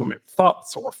experiences or maybe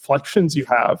thoughts or reflections you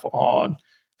have on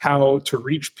how to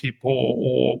reach people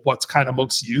or what's kind of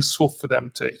most useful for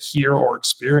them to hear or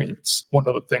experience. One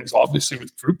of the things, obviously,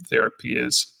 with group therapy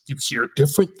is you hear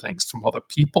different things from other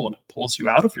people and it pulls you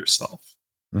out of yourself.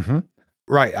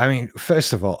 Right. I mean,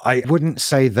 first of all, I wouldn't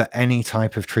say that any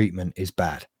type of treatment is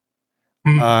bad.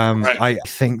 Right.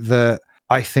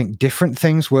 I think different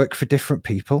things work for different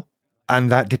people.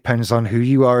 And that depends on who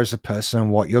you are as a person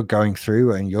and what you're going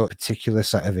through and your particular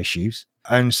set of issues.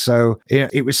 And so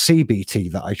it was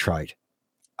CBT that I tried.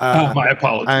 My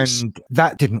apologies. And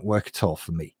that didn't work at all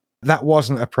for me. That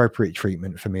wasn't appropriate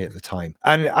treatment for me at the time.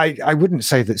 And I wouldn't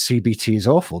say that CBT is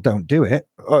awful. Don't do it.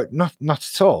 Not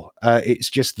at all. It's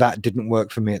just that didn't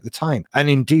work for me at the time. And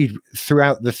indeed,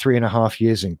 throughout the 3.5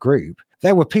 years in group,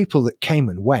 there were people that came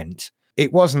and went.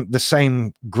 It wasn't the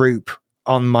same group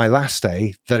on my last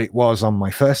day that it was on my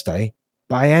first day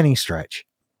by any stretch.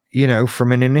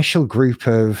 From an initial group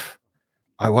of,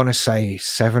 I want to say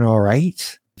 7 or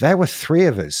 8, there were 3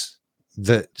 of us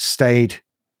that stayed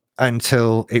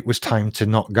until it was time to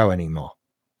not go anymore.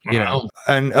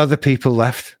 And other people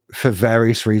left for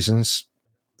various reasons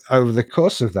over the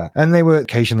course of that. And they were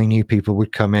occasionally new people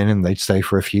would come in and they'd stay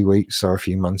for a few weeks or a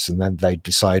few months and then they'd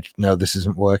decide, no, this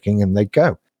isn't working, and they'd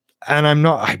go. And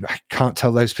I can't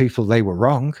tell those people they were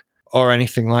wrong or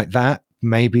anything like that.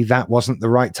 Maybe that wasn't the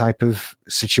right type of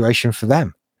situation for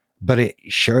them, but it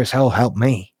sure as hell helped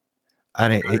me.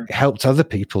 And it helped other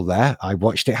people there. I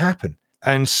watched it happen.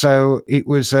 And so it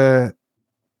was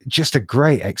just a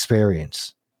great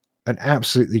experience, an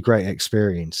absolutely great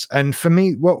experience. And for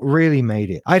me, what really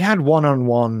made it, I'd had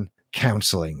one-on-one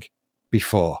counseling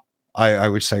before, I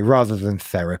would say, rather than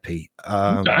therapy.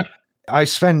 I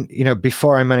spent,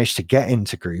 before I managed to get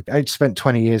into group, I'd spent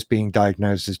 20 years being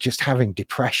diagnosed as just having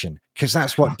depression, because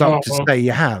that's what doctors say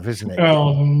you have, isn't it?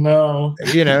 Oh, no.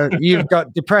 You've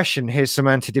got depression. Here's some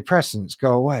antidepressants.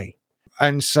 Go away.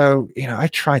 And so, I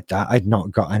tried that. I'd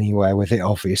not got anywhere with it,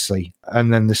 obviously.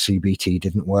 And then the CBT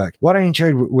didn't work. What I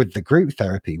enjoyed with the group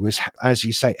therapy was, as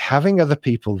you say, having other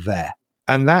people there.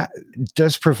 And that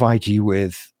does provide you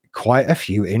with quite a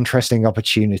few interesting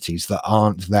opportunities that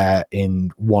aren't there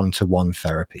in one-to-one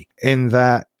therapy. In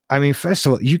that, I mean, first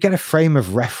of all, you get a frame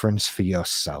of reference for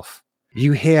yourself.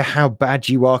 You hear how bad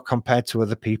you are compared to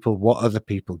other people, what other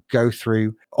people go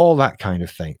through, all that kind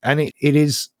of thing. And it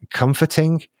is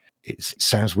comforting. It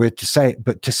sounds weird to say it,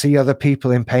 but to see other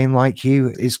people in pain like you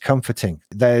is comforting.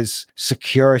 There's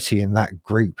security in that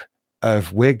group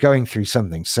of we're going through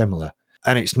something similar,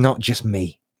 and it's not just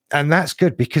me. And that's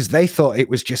good because they thought it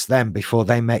was just them before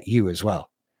they met you as well.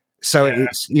 So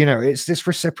it's, it's this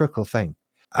reciprocal thing.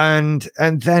 And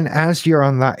then as you're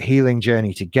on that healing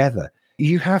journey together,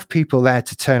 you have people there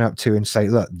to turn up to and say,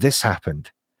 look, this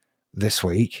happened this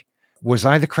week. Was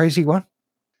I the crazy one?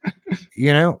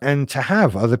 And to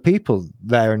have other people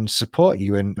there and support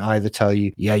you and either tell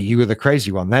you, yeah, you were the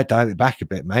crazy one there, dial it back a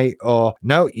bit, mate. Or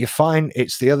no, you're fine.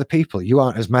 It's the other people. You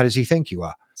aren't as mad as you think you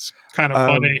are. It's kind of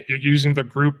funny. You're using the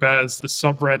group as the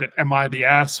subreddit, am I the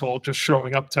asshole, just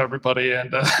showing up to everybody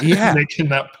and making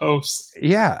that post.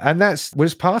 Yeah. And that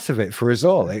was part of it for us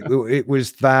all. It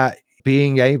was that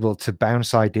being able to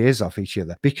bounce ideas off each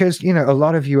other because, a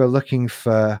lot of you are looking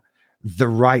for the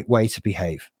right way to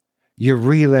behave. You're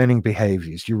relearning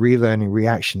behaviors, you're relearning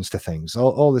reactions to things,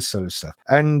 all this sort of stuff.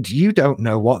 And you don't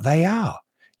know what they are.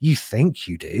 You think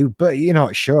you do, but you're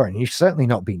not sure. And you've certainly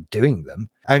not been doing them.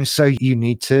 And so you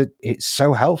need to, it's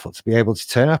so helpful to be able to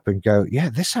turn up and go, yeah,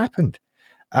 this happened.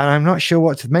 And I'm not sure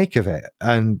what to make of it.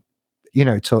 And,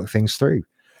 talk things through.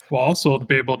 Well, also to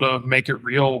be able to make it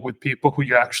real with people who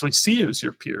you actually see as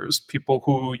your peers, people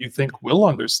who you think will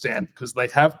understand because they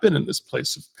have been in this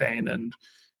place of pain. And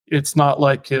it's not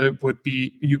like it would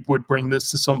be, you would bring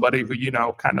this to somebody who,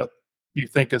 kind of you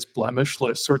think is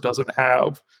blemishless or doesn't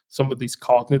have some of these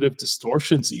cognitive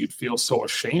distortions that you'd feel so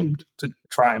ashamed to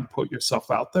try and put yourself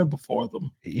out there before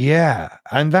them. Yeah.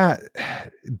 And that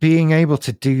being able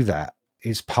to do that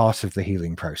is part of the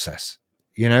healing process.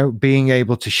 Being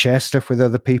able to share stuff with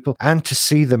other people and to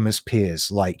see them as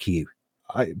peers like you.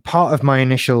 Part of my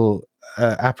initial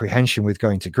apprehension with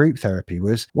going to group therapy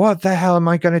was, what the hell am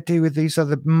I going to do with these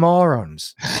other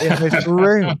morons in this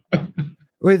room?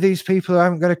 With these people who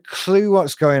haven't got a clue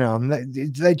what's going on.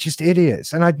 They're just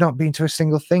idiots. And I'd not been to a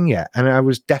single thing yet. And I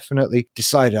was definitely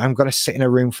decided I'm going to sit in a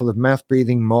room full of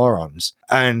mouth-breathing morons.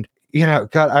 And,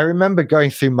 God, I remember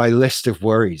going through my list of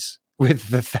worries with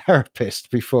the therapist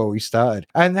before we started.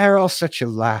 And they're all such a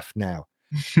laugh now.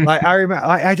 Like I remember,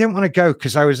 I didn't want to go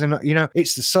because I was in,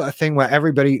 it's the sort of thing where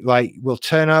everybody will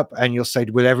turn up and you'll say,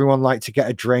 would everyone like to get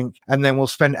a drink? And then we'll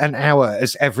spend an hour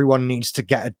as everyone needs to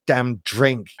get a damn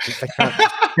drink if they can't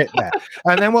just sit there.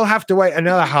 And then we'll have to wait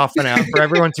another half an hour for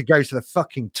everyone to go to the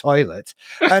fucking toilet.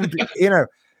 And,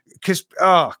 because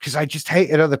I just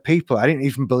hated other people. I didn't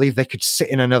even believe they could sit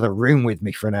in another room with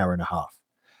me for an hour and a half.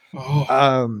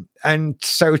 Oh. And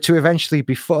so to eventually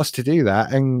be forced to do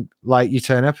that and you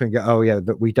turn up and go, oh yeah,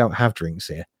 but we don't have drinks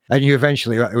here. And you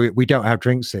eventually, we don't have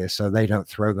drinks here, so they don't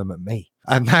throw them at me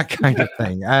and that kind of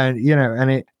thing. And,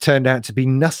 and it turned out to be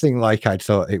nothing like I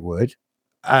thought it would.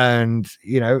 And,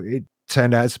 it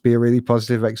turned out to be a really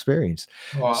positive experience.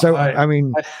 Well, so, I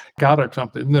gotta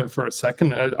jump in there for a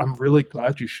second. I'm really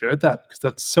glad you shared that because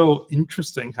that's so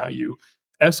interesting how you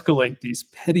escalate these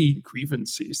petty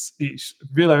grievances, these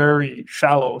very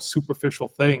shallow, superficial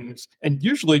things, and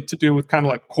usually to do with kind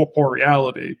of like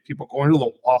corporeality, people going to the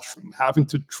washroom, having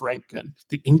to drink, and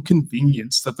the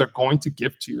inconvenience that they're going to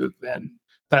give to you, then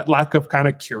that lack of kind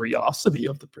of curiosity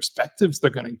of the perspectives they're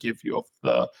going to give you of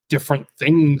the different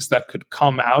things that could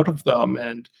come out of them,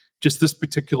 and just this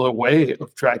particular way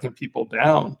of dragging people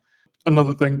down.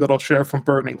 Another thing that I'll share from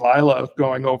Burning Lila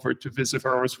going over to visit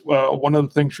her was one of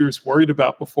the things she was worried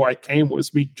about before I came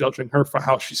was me judging her for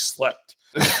how she slept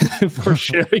for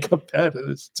sharing a bed.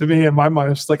 To me, in my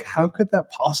mind, it's like, how could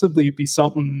that possibly be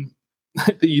something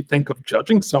that you think of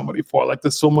judging somebody for? Like,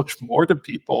 there's so much more to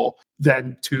people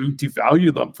than to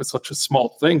devalue them for such a small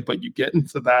thing. But you get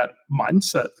into that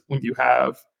mindset when you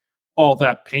have all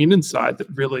that pain inside that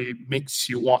really makes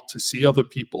you want to see other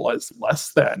people as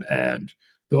less than, and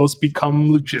those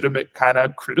become legitimate kind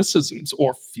of criticisms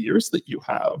or fears that you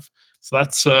have. So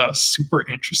that's a super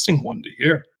interesting one to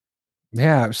hear.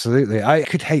 Yeah, absolutely. I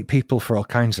could hate people for all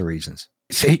kinds of reasons.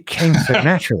 It came so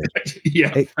naturally.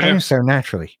 Came so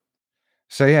naturally.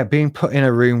 So yeah, being put in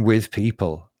a room with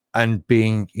people and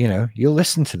being, you'll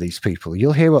listen to these people,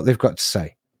 you'll hear what they've got to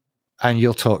say, and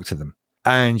you'll talk to them.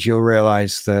 And you'll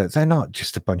realize that they're not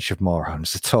just a bunch of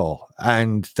morons at all.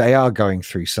 And they are going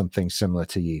through something similar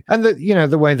to you. And that,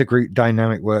 the way the group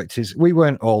dynamic worked is we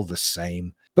weren't all the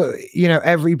same. But,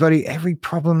 every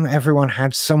problem everyone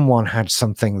had, someone had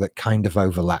something that kind of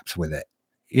overlapped with it.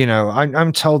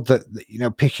 I'm told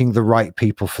that, picking the right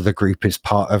people for the group is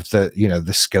part of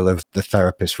the skill of the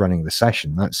therapist running the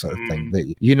session, that sort of thing.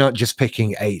 That you're not just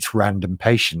picking 8 random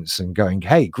patients and going,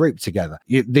 hey, group together.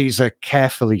 These are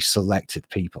carefully selected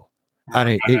people.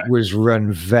 And it was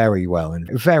run very well and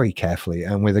very carefully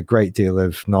and with a great deal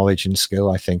of knowledge and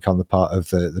skill, I think, on the part of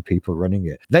the people running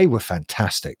it. They were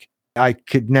fantastic. I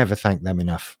could never thank them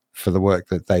enough for the work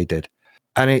that they did.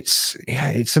 And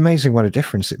it's amazing what a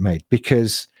difference it made,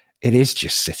 because it is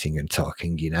just sitting and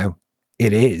talking,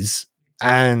 it is.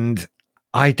 And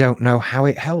I don't know how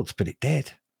it helped, but it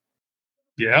did.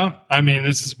 Yeah. I mean,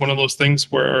 this is one of those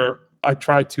things where I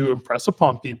try to impress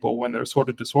upon people when they're sort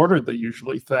of disordered. They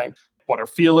usually think, what are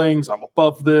feelings? I'm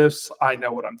above this. I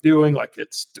know what I'm doing. Like,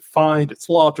 it's defined, it's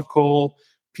logical.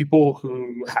 People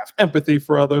who have empathy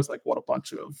for others, like, what a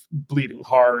bunch of bleeding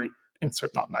heart,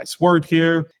 insert not nice word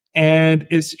here. And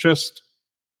it's just,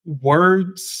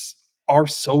 words are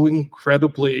so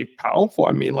incredibly powerful.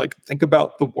 I mean, like, think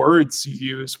about the words you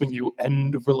use when you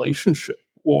end a relationship,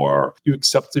 or you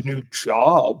accept a new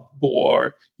job,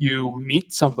 or you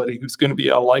meet somebody who's going to be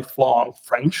a lifelong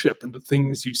friendship, and the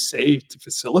things you say to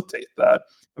facilitate that.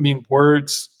 I mean,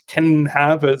 words can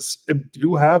have and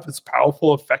do have as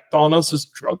powerful effect on us as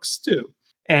drugs do.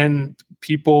 And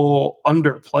people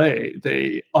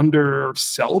they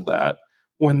undersell that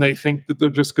when they think that they're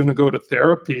just going to go to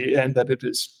therapy and that it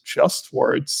is just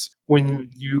words, when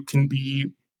you can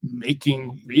be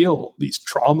making real these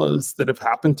traumas that have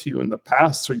happened to you in the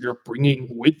past, or you're bringing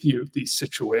with you these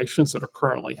situations that are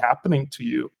currently happening to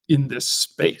you in this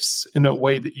space in a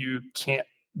way that you can't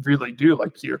really do.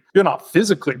 Like, you're not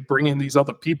physically bringing these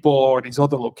other people or these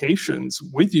other locations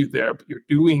with you there, but you're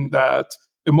doing that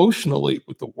emotionally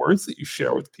with the words that you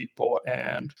share with people.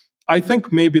 And I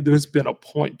think maybe there's been a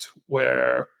point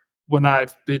where, when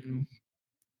I've been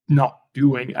not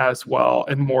doing as well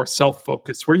and more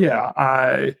self-focused, where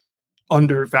I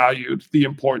undervalued the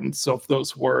importance of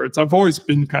those words. I've always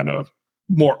been kind of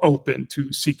more open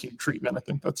to seeking treatment. I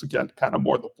think that's, again, kind of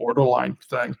more the borderline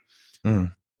thing.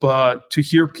 But to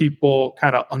hear people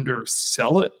kind of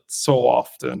undersell it so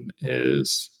often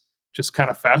is just kind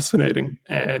of fascinating.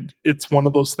 And it's one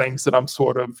of those things that I'm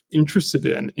sort of interested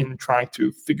in trying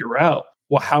to figure out.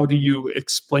 Well, how do you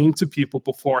explain to people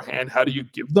beforehand? How do you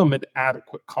give them an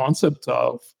adequate concept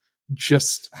of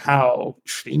just how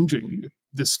changing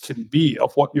this can be,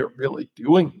 of what you're really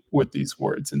doing with these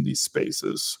words in these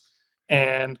spaces,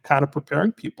 and kind of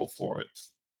preparing people for it?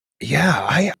 Yeah,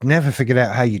 I never figured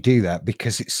out how you do that,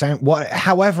 because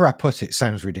however I put it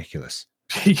sounds ridiculous.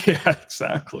 Yeah,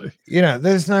 exactly.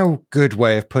 There's no good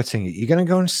way of putting it. You're going to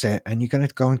go and sit and you're going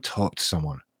to go and talk to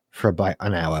someone for about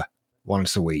an hour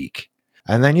once a week,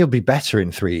 and then you'll be better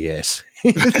in 3 years.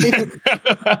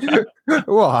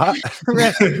 What?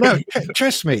 No,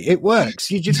 trust me, it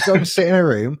works. You just go and sit in a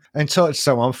room and talk to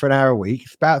someone for an hour a week.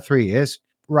 It's about 3 years,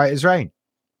 right as rain.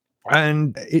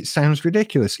 And it sounds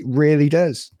ridiculous. It really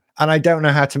does. And I don't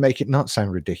know how to make it not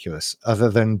sound ridiculous, other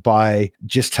than by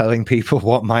just telling people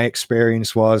what my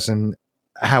experience was and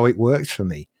how it worked for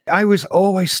me. I was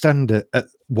always stunned at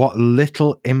what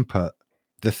little input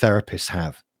the therapists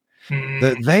have.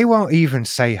 That they won't even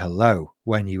say hello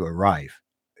when you arrive.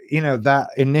 That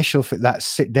initial that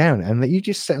sit down, and that you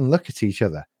just sit and look at each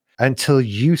other until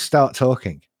you start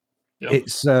talking. Yep.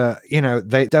 It's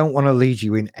they don't want to lead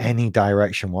you in any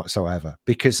direction whatsoever,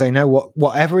 because they know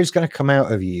whatever is going to come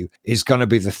out of you is going to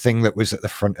be the thing that was at the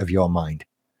front of your mind.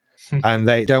 And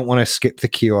they don't want to skip the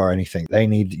queue or anything. They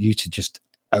need you to just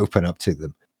open up to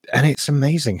them. And it's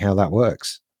amazing how that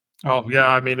works. Oh, yeah.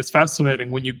 I mean, it's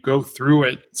fascinating when you go through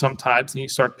it sometimes and you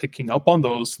start picking up on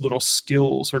those little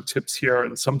skills or tips here.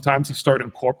 And sometimes you start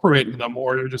incorporating them,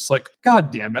 or you're just like,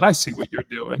 God damn it, I see what you're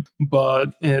doing. But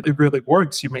it really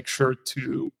works. You make sure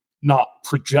to not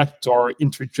project or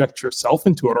interject yourself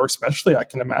into it, or especially I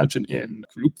can imagine in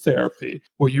group therapy,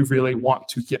 where you really want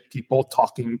to get people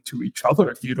talking to each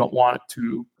other. You don't want it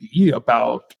to be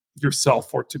about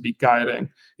yourself or to be guiding.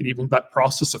 And even that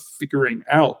process of figuring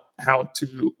out how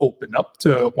to open up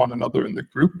to one another in the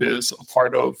group is a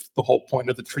part of the whole point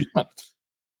of the treatment.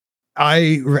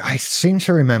 I seem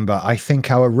to remember, I think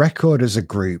our record as a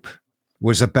group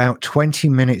was about 20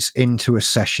 minutes into a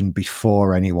session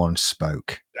before anyone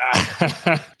spoke.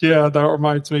 Yeah, that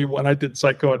reminds me when I did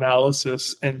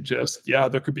psychoanalysis, and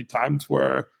there could be times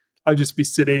where I'd just be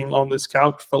sitting on this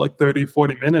couch for like 30,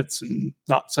 40 minutes and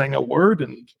not saying a word.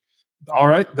 And all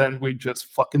right, then we just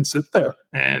fucking sit there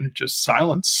and just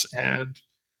silence. And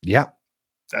yeah,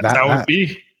 that's how it would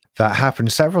be. That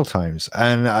happened several times.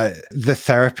 And the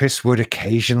therapist would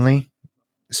occasionally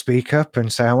speak up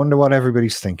and say, I wonder what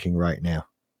everybody's thinking right now.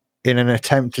 in an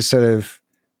attempt to sort of,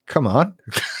 come on,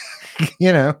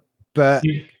 but,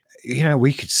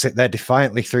 we could sit there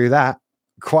defiantly through that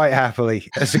quite happily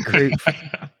as a group.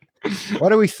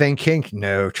 What are we thinking?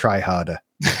 No, try harder.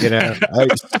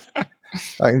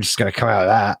 I'm just going to come out of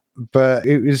that. But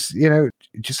it was,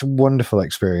 just a wonderful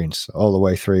experience all the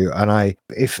way through. And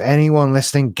if anyone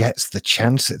listening gets the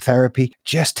chance at therapy,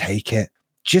 just take it.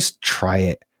 Just try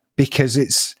it. Because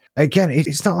it's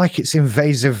not like it's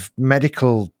invasive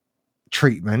medical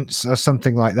treatments or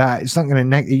something like that. It's not going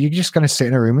to, you're just going to sit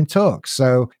in a room and talk.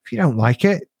 So if you don't like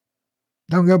it,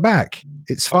 don't go back.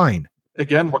 It's fine.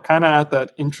 Again, we're kind of at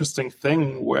that interesting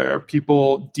thing where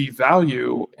people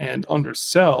devalue and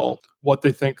undersell what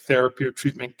they think therapy or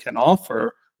treatment can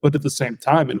offer, but at the same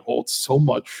time, it holds so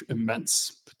much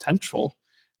immense potential.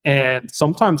 And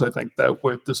sometimes I think that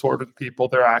with disordered people,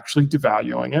 they're actually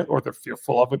devaluing it or they're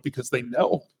fearful of it because they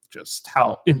know just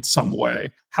how, in some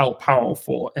way, how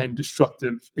powerful and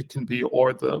destructive it can be,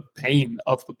 or the pain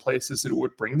of the places it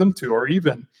would bring them to, or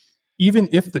even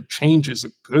if the change is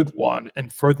a good one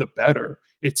and for the better,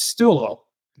 it's still a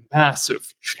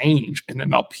massive change and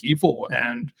an upheaval.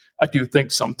 And I do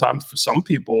think sometimes for some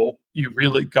people, you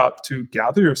really got to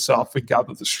gather yourself and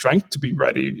gather the strength to be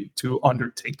ready to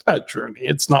undertake that journey.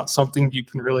 It's not something you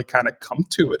can really kind of come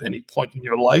to at any point in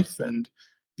your life and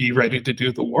be ready to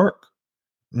do the work.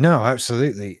 No,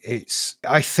 absolutely.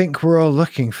 I think we're all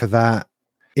looking for that.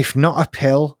 If not a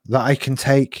pill that I can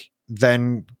take,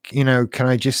 then, can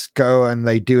I just go and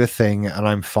they do a thing and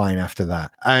I'm fine after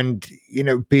that? And,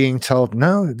 being told,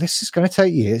 no, this is going to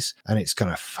take years and it's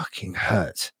going to fucking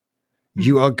hurt.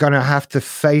 You are going to have to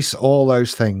face all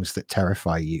those things that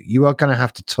terrify you. You are going to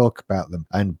have to talk about them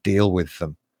and deal with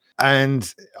them.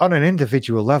 And on an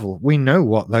individual level, we know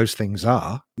what those things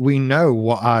are. We know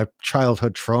what our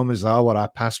childhood traumas are, what our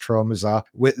past traumas are.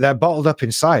 They're bottled up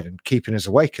inside and keeping us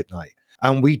awake at night.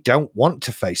 And we don't want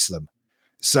to face them.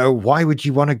 So why would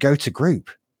you want to go to group?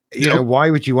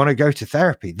 Why would you want to go to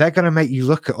therapy? They're going to make you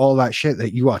look at all that shit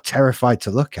that you are terrified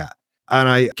to look at. And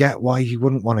I get why you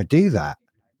wouldn't want to do that.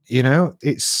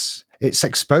 It's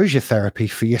exposure therapy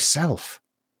for yourself.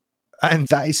 And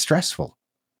that is stressful.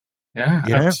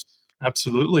 Yeah,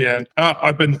 absolutely. And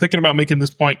I've been thinking about making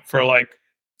this point for like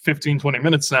 15, 20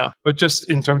 minutes now. But just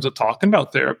in terms of talking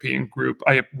about therapy in group,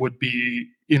 I would be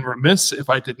remiss if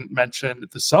I didn't mention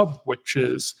the sub, which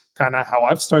is kind of how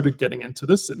I've started getting into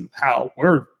this and how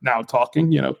we're now talking,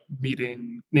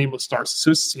 meeting nameless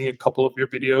narcissists, seeing a couple of your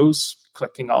videos,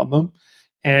 clicking on them,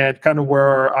 and kind of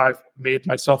where I've made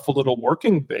myself a little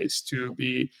working base to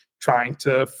be trying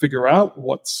to figure out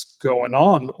what's going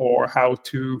on or how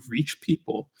to reach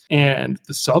people. And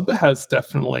the sub has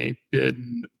definitely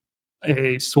been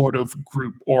a sort of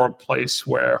group or a place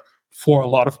where, for a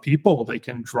lot of people, they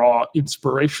can draw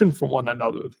inspiration from one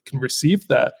another. They can receive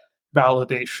that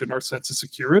validation or sense of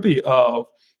security of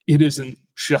it isn't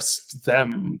just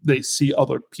them. They see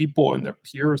other people and their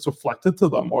peers reflected to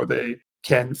them, or they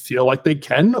can feel like they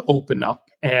can open up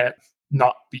and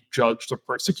not be judged or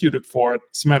persecuted for it.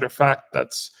 As a matter of fact,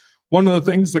 that's one of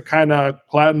the things that kind of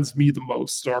gladdens me the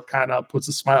most, or kind of puts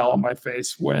a smile on my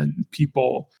face, when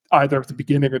people either at the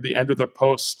beginning or the end of their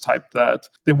posts type that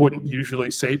they wouldn't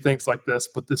usually say things like this,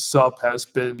 but this sub has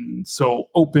been so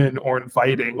open or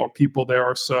inviting, or people there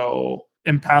are so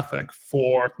empathic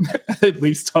for at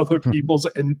least other people's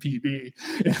NPD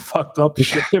and fucked up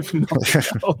shit, if nothing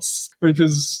else, which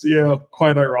is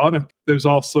quite ironic. There's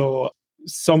also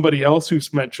somebody else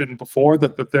who's mentioned before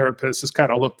that the therapist has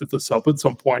kind of looked at the sub at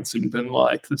some points and been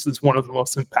like, this is one of the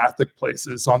most empathic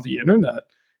places on the internet.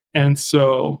 And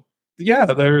so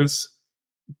there's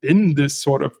been this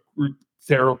sort of group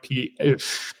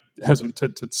therapy-ish,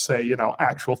 hesitant to say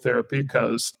actual therapy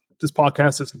because this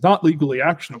podcast is not legally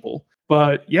actionable.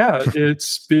 But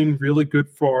it's been really good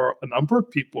for a number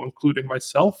of people, including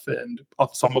myself. And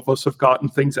some of us have gotten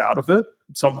things out of it.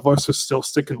 Some of us are still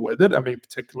sticking with it. I mean,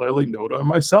 particularly Noda and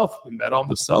myself. We met on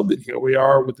the sub, and here we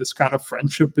are with this kind of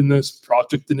friendship in this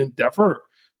project and endeavor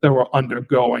that we're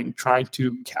undergoing, trying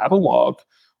to catalog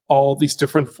all these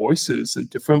different voices and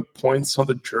different points on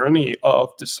the journey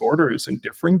of disorders and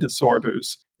differing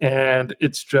disorders. And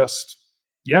it's just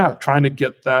trying to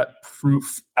get that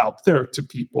proof out there to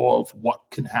people of what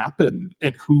can happen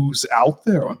and who's out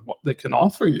there and what they can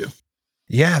offer you.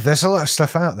 Yeah, there's a lot of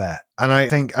stuff out there. And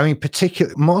I mean,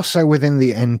 particularly more so within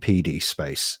the NPD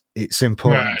space, it's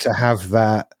important to have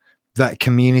that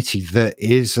community that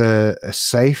is a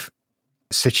safe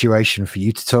situation for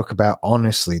you to talk about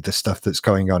honestly the stuff that's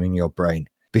going on in your brain,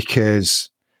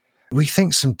 because we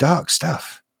think some dark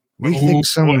stuff. We think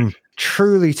some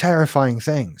truly terrifying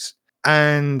things.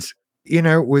 And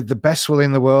with the best will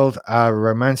in the world, our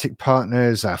romantic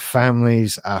partners, our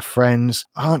families, our friends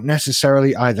aren't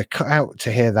necessarily either cut out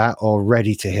to hear that or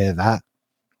ready to hear that.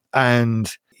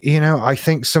 And, I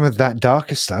think some of that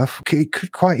darker stuff, it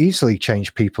could quite easily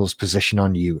change people's position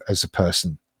on you as a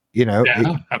person,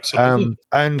 Yeah, absolutely.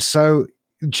 And so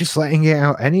just letting it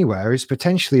out anywhere is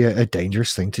potentially a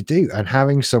dangerous thing to do. And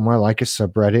having somewhere like a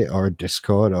subreddit or a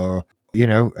Discord or, a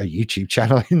YouTube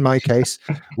channel in my case,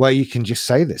 where you can just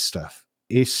say this stuff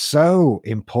is so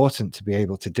important to be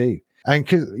able to do. And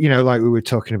because, like we were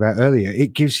talking about earlier,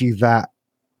 it gives you that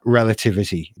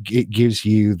relativity. It gives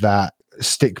you that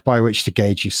stick by which to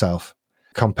gauge yourself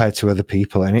compared to other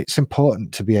people. And it's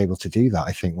important to be able to do that,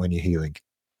 I think, when you're healing.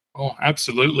 Oh,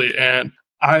 absolutely. And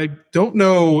I don't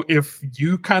know if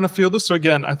you kind of feel this. So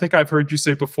again, I think I've heard you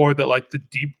say before that like the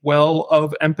deep well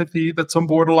of empathy that some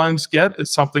borderlines get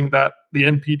is something that the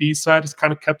NPD side is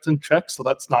kind of kept in check. So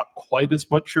that's not quite as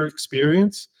much your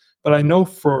experience. But I know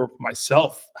for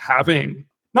myself, having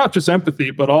not just empathy,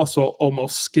 but also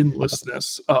almost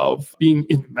skinlessness of being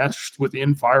enmeshed with the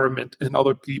environment and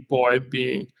other people and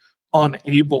being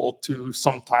unable to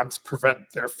sometimes prevent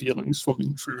their feelings from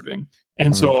intruding.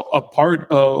 And so a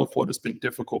part of what has been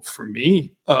difficult for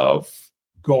me of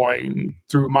going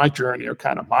through my journey or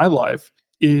kind of my life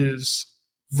is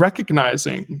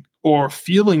recognizing or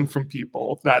feeling from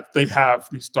people that they have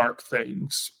these dark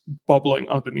things bubbling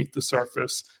underneath the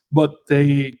surface, but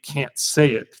they can't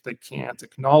say it, they can't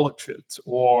acknowledge it,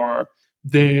 or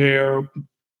they're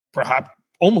perhaps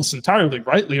almost entirely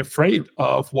rightly afraid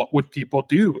of what would people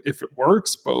do if it were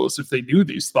exposed, if they knew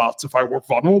these thoughts, if I were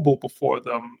vulnerable before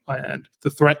them, and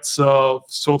the threats of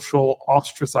social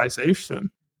ostracization.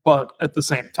 But at the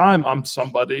same time, I'm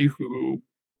somebody who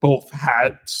both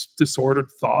had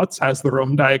disordered thoughts, has their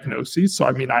own diagnoses. So,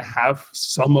 I mean, I have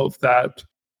some of that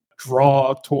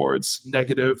draw towards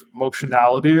negative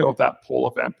emotionality of that pull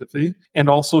of empathy, and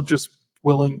also just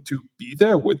willing to be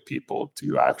there with people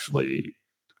to actually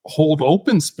hold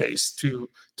open space to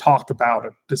talk about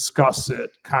it, discuss it,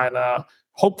 kind of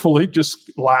hopefully just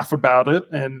laugh about it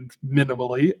and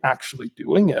minimally actually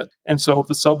doing it. And so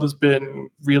the sub has been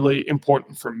really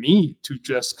important for me to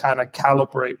just kind of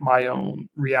calibrate my own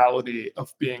reality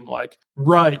of being like,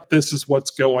 right, this is what's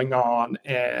going on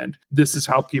and this is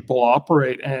how people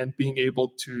operate, and being able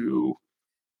to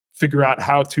figure out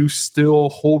how to still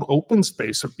hold open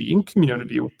space or be in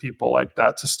community with people like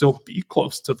that, to still be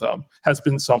close to them, has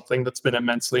been something that's been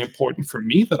immensely important for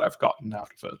me that I've gotten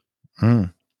out of it.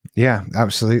 Yeah,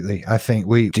 absolutely. I think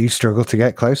we do struggle to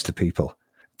get close to people,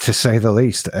 to say the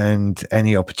least, and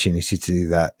any opportunity to do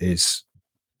that is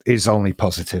only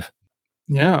positive.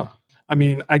 Yeah. I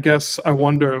mean, I guess I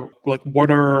wonder, like,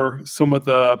 what are some of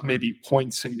the maybe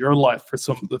points in your life for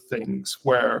some of the things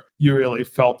where you really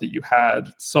felt that you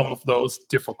had some of those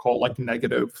difficult, like,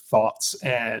 negative thoughts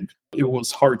and it was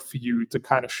hard for you to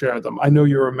kind of share them? I know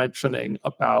you were mentioning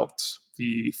about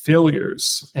the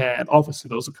failures, and obviously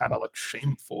those are kind of like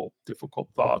shameful, difficult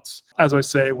thoughts. As I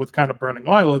say, with kind of Burning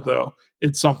Lila, though,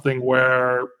 it's something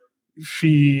where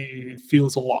she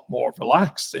feels a lot more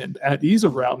relaxed and at ease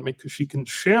around me because she can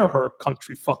share her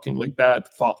country fuckingly bad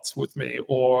thoughts with me,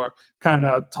 or kind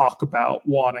of talk about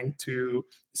wanting to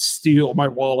steal my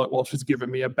wallet while she's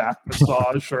giving me a back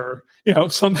massage, or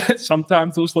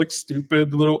sometimes those like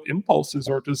stupid little impulses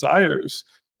or desires,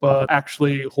 but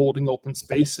actually holding open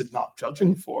space and not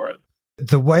judging for it.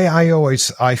 The way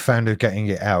I found of getting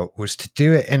it out was to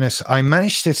do it I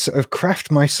managed to sort of craft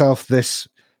myself this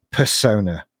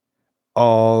persona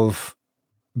of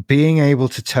being able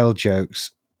to tell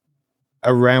jokes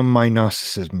around my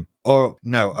narcissism, or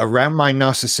no, around my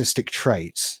narcissistic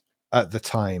traits at the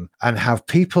time, and have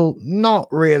people not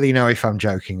really know if I'm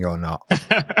joking or not.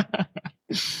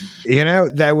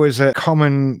 There was a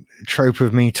common trope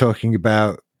of me talking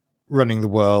about running the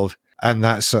world and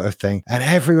that sort of thing. And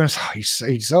everyone's,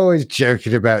 he's always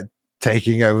joking about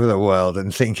taking over the world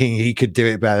and thinking he could do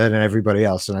it better than everybody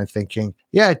else. And I'm thinking,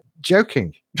 yeah,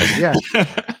 joking. Yeah.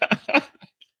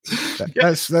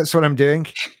 That's what I'm doing.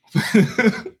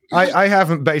 I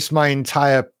haven't based my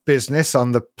entire business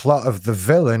on the plot of the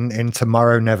villain in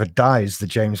Tomorrow Never Dies, the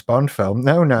James Bond film.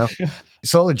 No.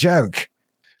 It's all a joke.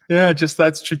 Yeah, just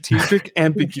that strategic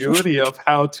ambiguity of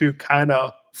how to kind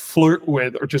of flirt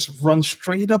with or just run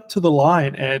straight up to the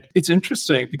line. And it's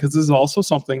interesting because this is also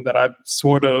something that I've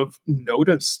sort of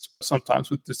noticed sometimes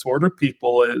with disordered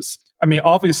people is, I mean,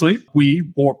 obviously we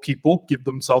or people give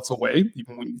themselves away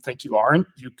even when you think you aren't.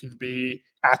 You can be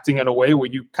acting in a way where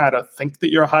you kind of think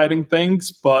that you're hiding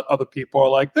things, but other people are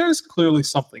like, there's clearly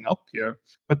something up here.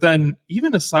 But then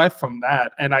even aside from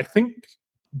that, and I think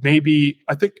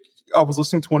I was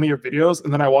listening to one of your videos,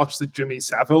 and then I watched the Jimmy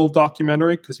Savile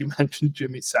documentary because you mentioned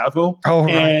Jimmy Savile. Oh,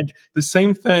 right. And the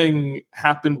same thing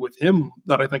happened with him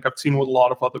that I think I've seen with a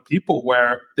lot of other people,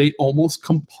 where they almost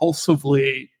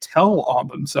compulsively tell on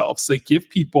themselves. They give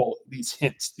people these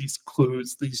hints, these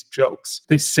clues, these jokes.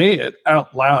 They say it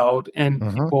out loud, and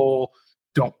people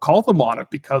don't call them on it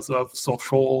because of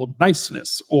social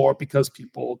niceness or because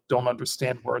people don't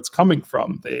understand where it's coming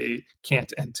from. They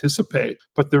can't anticipate.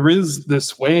 But there is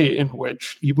this way in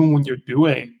which, even when you're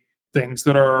doing things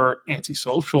that are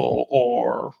antisocial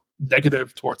or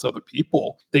negative towards other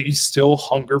people, that you still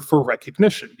hunger for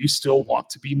recognition. You still want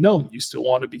to be known. You still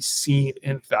want to be seen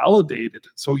and validated.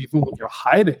 So even when you're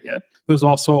hiding it, there's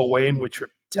also a way in which you're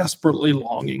desperately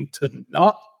longing to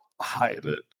not hide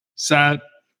it. Does that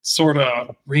sort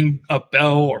of ring a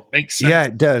bell or make sense? Yeah,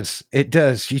 it does. It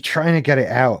does. You're trying to get it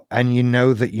out and you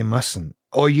know that you mustn't.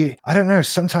 Or I don't know,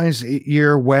 sometimes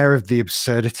you're aware of the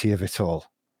absurdity of it all.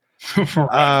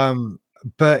 Right.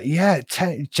 But yeah,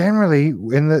 generally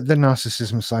in the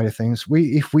narcissism side of things,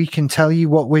 if we can tell you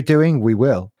what we're doing, we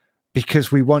will,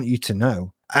 because we want you to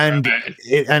know. And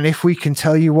Right. and if we can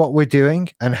tell you what we're doing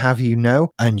and have you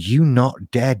know, and you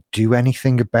not dare do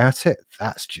anything about it,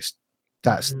 that's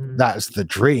the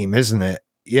dream, isn't it?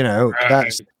 You know,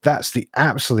 Right. that's the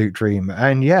absolute dream.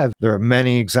 And yeah, there are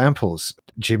many examples.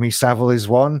 Jimmy Savile is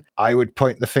one. I would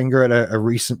point the finger at a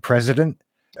recent president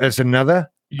as another.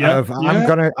 Yeah. I'm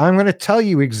gonna tell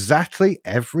you exactly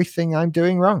everything I'm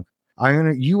doing wrong.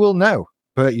 You will know,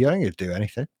 but you ain't gonna do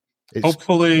anything.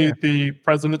 Hopefully, the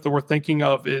president that we're thinking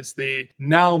of is the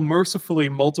now mercifully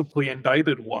multiply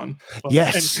indicted one. But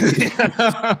Yes.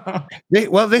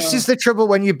 Well, this is the trouble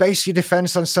when you base your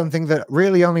defense on something that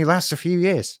really only lasts a few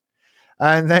years,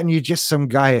 and then you're just some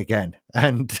guy again,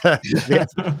 and the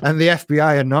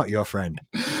FBI are not your friend.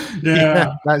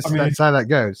 Yeah, that's how that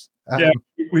goes. Yeah,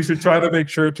 we should try to make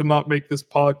sure to not make this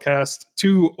podcast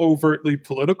too overtly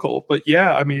political. But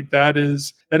yeah, I mean, that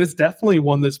is definitely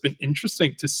one that's been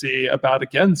interesting to see about,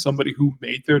 again, somebody who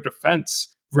made their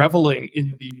defense reveling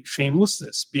in the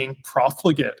shamelessness, being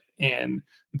profligate in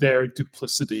their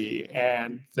duplicity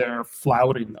and their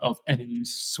flouting of any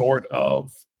sort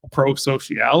of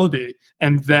pro-sociality.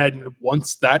 And then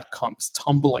once that comes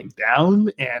tumbling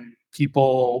down and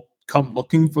people come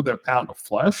looking for their pound of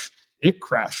flesh, it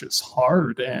crashes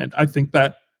hard. And I think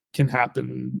that can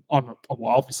happen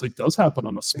obviously does happen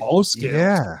on a smaller scale.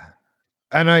 Yeah.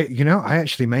 And I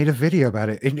actually made a video about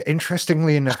it.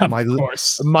 Interestingly enough, Of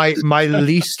course. my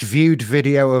least viewed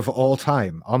video of all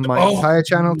time on my entire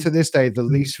channel to this day, the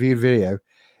least viewed video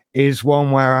is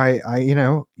one where I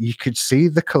you could see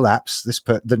the collapse,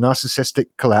 the narcissistic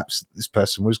collapse this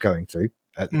person was going through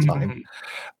at the time.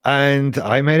 And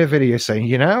I made a video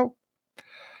saying,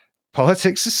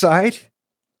 politics aside,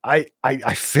 I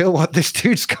feel what this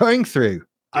dude's going through.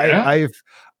 Yeah.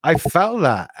 I felt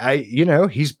that.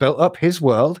 He's built up his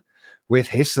world with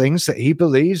his things that he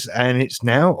believes, and it's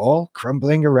now all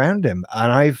crumbling around him.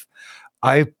 And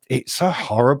it's a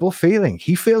horrible feeling.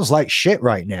 He feels like shit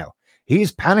right now.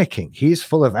 He's panicking. He's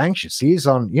full of anxious. He's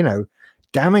on,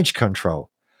 damage control.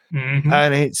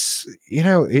 And it's,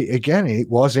 again, it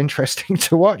was interesting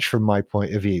to watch from my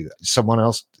point of view. Someone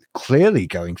else clearly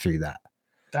going through that.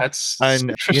 That's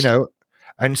And,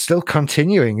 and still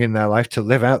continuing in their life to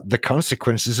live out the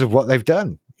consequences of what they've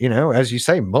done. As you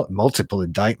say, multiple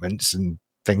indictments and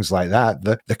things like that.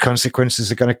 The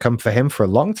consequences are going to come for him for a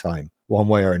long time, one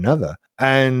way or another.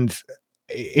 And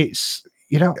it's,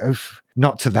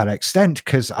 not to that extent,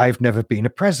 because I've never been a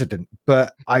president,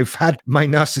 but I've had my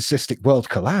narcissistic world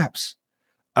collapse.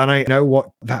 And I know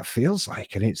what that feels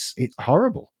like. And it's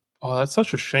horrible. Oh, that's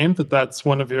such a shame that that's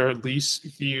one of your least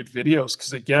viewed videos.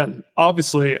 Because again,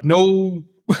 obviously, no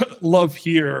love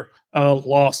here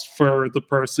lost for the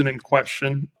person in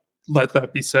question. Let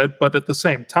that be said. But at the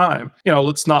same time,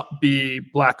 let's not be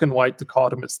black and white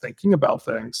dichotomous thinking about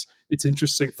things. It's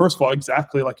interesting. First of all,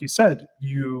 exactly like you said,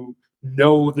 you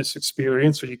know this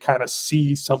experience, or you kind of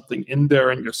see something in there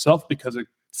in yourself because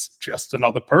it's just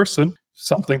another person,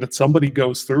 something that somebody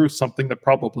goes through, something that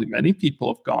probably many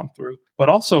people have gone through. But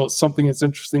also something that's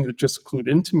interesting that just clued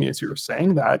into me as you were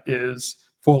saying that is,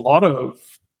 for a lot of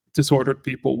disordered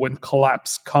people, when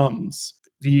collapse comes,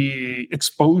 the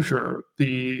exposure,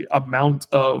 the amount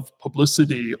of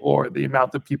publicity, or the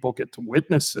amount that people get to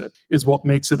witness it is what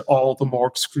makes it all the more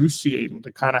excruciating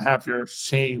to kind of have your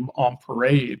shame on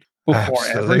parade before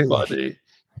everybody.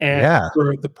 And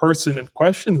for the person in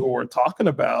question who we're talking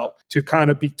about to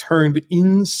kind of be turned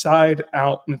inside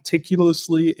out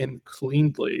meticulously and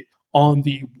cleanly on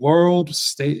the world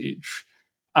stage,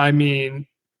 I mean,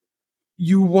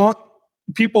 you want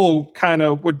people kind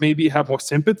of would maybe have more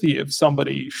sympathy if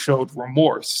somebody showed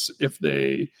remorse, if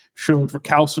they showed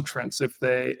recalcitrance, if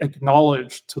they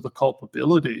acknowledged to the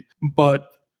culpability. But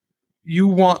you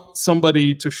want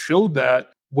somebody to show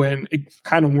that when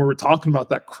when we're talking about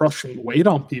that crushing weight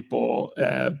on people,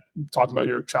 talking about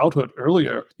your childhood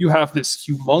earlier, you have this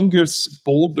humongous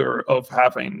boulder of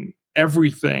having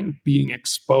everything being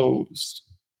exposed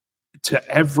to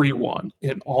everyone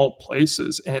in all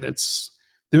places. And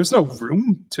there's no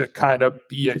room to kind of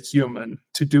be a human,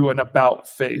 to do an about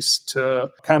face, to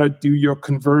kind of do your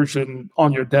conversion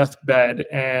on your deathbed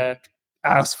and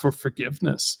ask for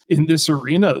forgiveness. In this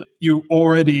arena, you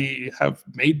already have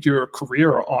made your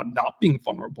career on not being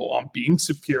vulnerable, on being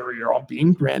superior, on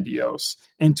being grandiose,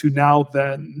 and to now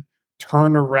then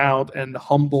turn around and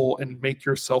humble and make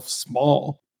yourself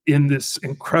small in this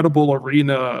incredible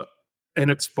arena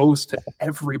and exposed to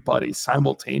everybody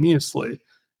simultaneously.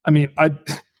 I mean,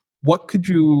 what could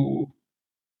you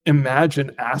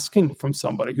imagine asking from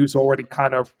somebody who's already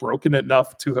kind of broken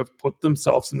enough to have put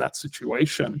themselves in that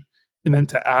situation, and then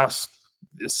to ask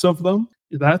this of them?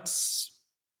 That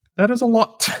is a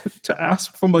lot to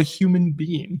ask from a human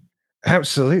being.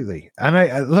 Absolutely. And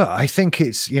I think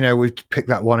it's, we've picked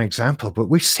that one example, but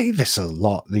we see this a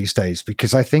lot these days,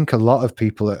 because I think a lot of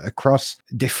people across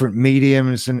different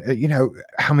mediums and,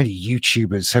 how many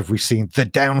YouTubers have we seen the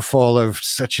downfall of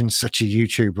such and such a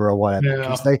YouTuber or whatever? Yeah.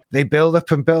 Because they build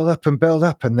up and build up and build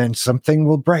up, and then something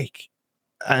will break,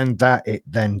 and that it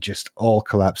then just all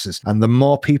collapses. And the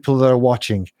more people that are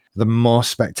watching, the more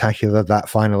spectacular that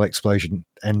final explosion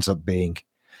ends up being.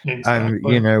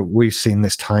 Exactly. And, we've seen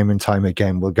this time and time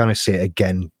again. We're going to see it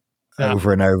again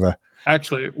over and over.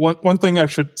 Actually, one thing I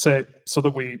should say, so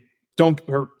that we don't,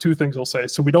 or two things I'll say,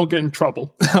 so we don't get in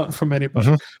trouble from anybody.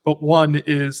 Mm-hmm. But one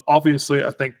is, obviously, I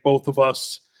think both of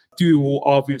us do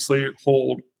obviously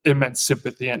hold immense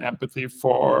sympathy and empathy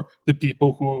for the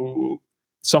people who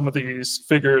some of these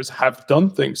figures have done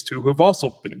things to, who have also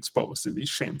been exposed in these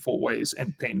shameful ways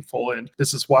and painful. And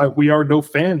this is why we are no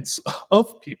fans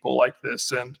of people like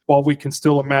this. And while we can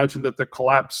still imagine that the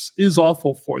collapse is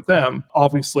awful for them,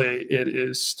 obviously it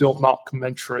is still not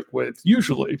commensurate with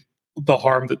usually the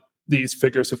harm that these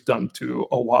figures have done to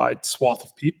a wide swath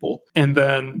of people. And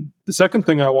then the second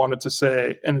thing I wanted to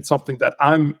say, and it's something that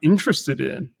I'm interested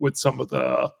in with some of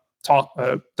the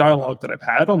dialogue that I've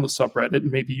had on the subreddit,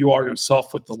 maybe you are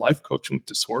yourself with the life coaching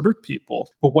disordered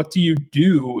people, but what do you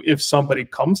do if somebody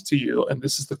comes to you and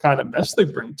this is the kind of mess they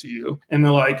bring to you, and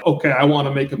they're like, okay, I want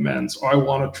to make amends, or I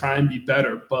want to try and be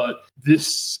better, but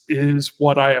this is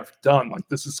what I have done, like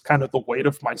this is kind of the weight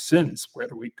of my sins, where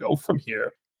do we go from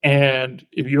here? And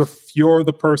if you're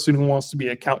the person who wants to be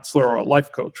a counselor or a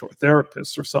life coach or a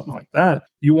therapist or something like that,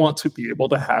 you want to be able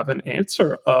to have an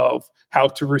answer of how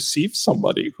to receive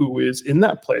somebody who is in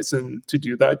that place. And to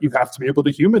do that, you have to be able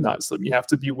to humanize them. You have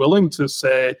to be willing to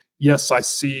say, yes, I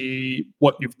see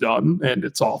what you've done and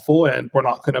it's awful, and we're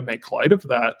not going to make light of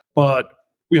that, but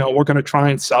we're going to try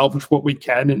and salvage what we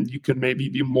can, and you can maybe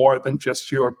be more than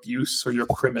just your abuse or your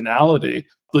criminality.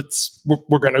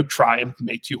 We're going to try and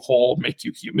make you whole, make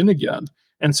you human again.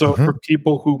 And so for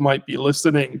people who might be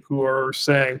listening, who are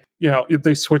saying, if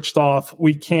they switched off,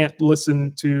 we can't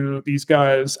listen to these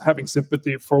guys having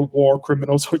sympathy for war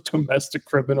criminals or domestic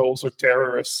criminals or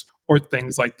terrorists or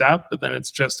things like that. But then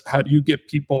it's just, how do you get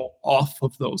people off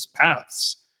of those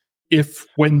paths if,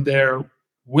 when they're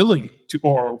willing to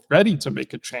or ready to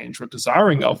make a change or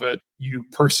desiring of it, you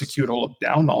persecute or look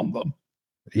down on them?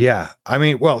 Yeah. I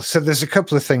mean, so there's a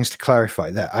couple of things to clarify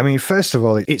there. I mean, first of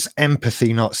all, it's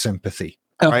empathy, not sympathy.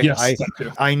 Right? Yes,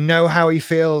 I know how he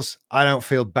feels. I don't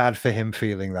feel bad for him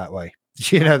feeling that way.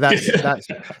 That's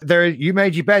there. You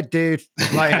made your bed, dude.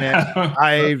 Lie in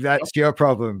it. That's your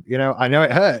problem. I know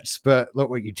it hurts, but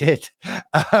look what you did.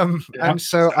 And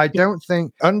so I don't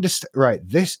think right.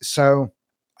 This. So,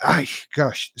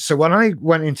 So when I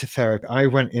went into therapy, I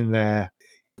went in there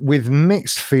with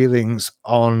mixed feelings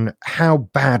on how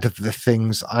bad the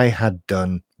things I had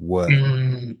done were.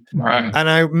 Right. And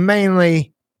I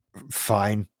mainly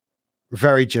fine,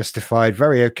 very justified,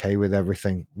 very okay with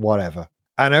everything, whatever.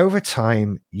 And over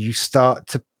time, you start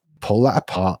to pull that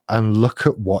apart and look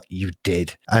at what you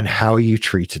did and how you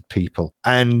treated people.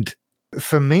 And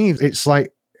for me, it's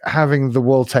like having the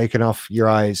wool taken off your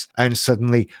eyes and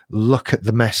suddenly look at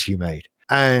the mess you made.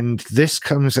 And this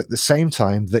comes at the same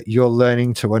time that you're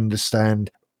learning to understand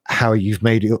how you've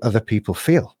made other people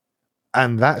feel.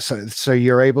 And that's so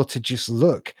you're able to just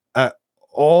look at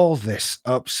all this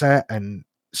upset and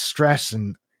stress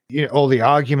and all the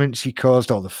arguments you caused,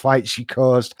 all the fights you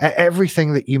caused,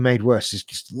 everything that you made worse is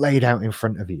just laid out in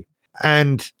front of you.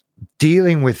 And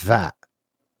dealing with that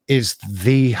is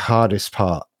the hardest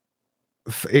part.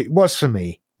 It was for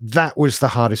me. That was the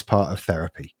hardest part of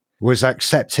therapy, was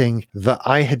accepting that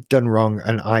I had done wrong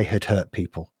and I had hurt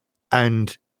people,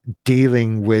 and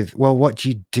dealing with, well, what do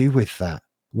you do with that?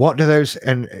 What do those,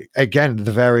 and again,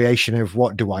 the variation of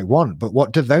what do I want, but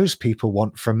what do those people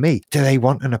want from me? Do they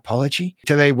want an apology?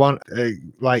 Do they want a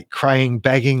like crying,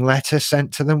 begging letter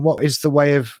sent to them? What is the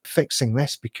way of fixing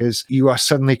this? Because you are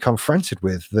suddenly confronted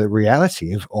with the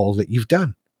reality of all that you've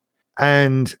done.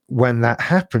 And when that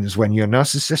happens, when your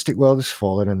narcissistic world has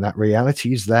fallen and that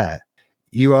reality is there,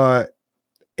 you are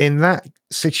in that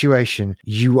situation,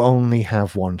 you only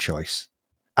have one choice.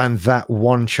 And that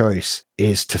one choice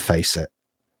is to face it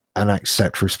and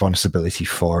accept responsibility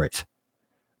for it,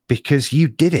 because you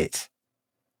did it.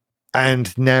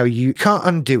 And now you can't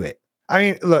undo it. I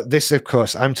mean, look, this, of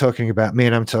course, I'm talking about me,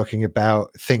 and I'm talking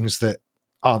about things that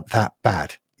aren't that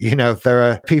bad. You know, there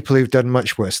are people who've done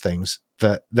much worse things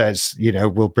that there's, you know,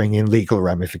 will bring in legal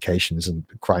ramifications and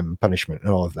crime and punishment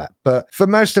and all of that. But for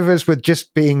most of us, with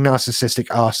just being narcissistic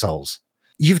arseholes,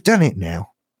 you've done it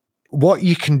now. What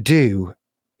you can do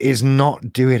is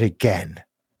not do it again.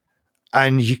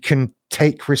 And you can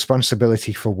take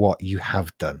responsibility for what you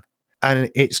have done. And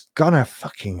it's gonna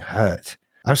fucking hurt.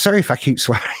 I'm sorry if I keep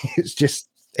swearing. It's just,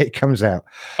 it comes out.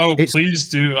 Oh, please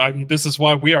do. I mean, this is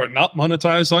why we are not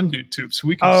monetized on YouTube. So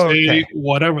we can say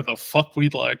whatever the fuck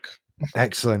we'd like.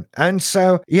 Excellent. And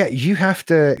so, yeah, you have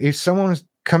to, if someone's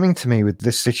coming to me with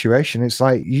this situation, it's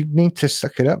like, you need to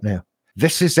suck it up now.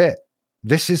 This is it.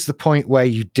 This is the point where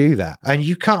you do that. And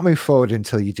you can't move forward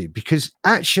until you do, because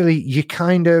actually you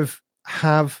kind of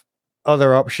have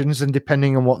other options. And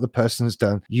depending on what the person's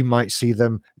done, you might see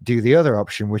them do the other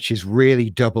option, which is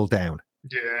really double down.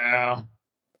 Yeah.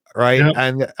 Right.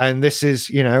 Yep. And this is,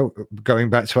 you know, going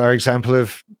back to our example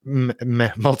of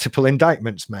multiple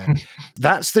indictments, man,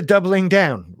 that's the doubling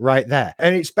down right there.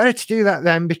 And it's better to do that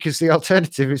then, because the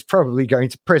alternative is probably going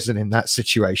to prison in that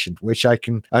situation, which I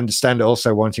can understand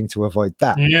also wanting to avoid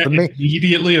that. Yeah,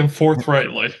 immediately and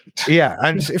forthrightly. Yeah.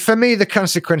 And for me, the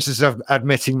consequences of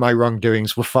admitting my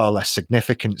wrongdoings were far less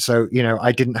significant. So, you know,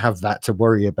 I didn't have that to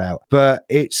worry about. But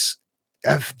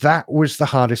that was the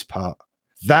hardest part.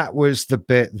 That was the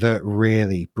bit that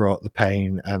really brought the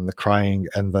pain and the crying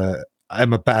and the,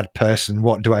 I'm a bad person.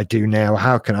 What do I do now?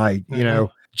 How can I, you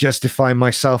know, justify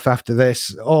myself after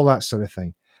this? All that sort of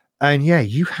thing. And yeah,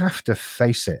 you have to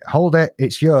face it. Hold it.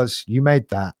 It's yours. You made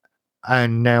that.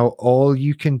 And now all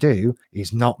you can do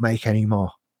is not make any more.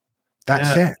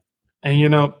 That's it. And, you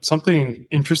know, something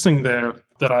interesting there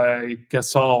that I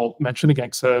guess I'll mention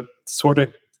again, so sort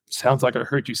of sounds like I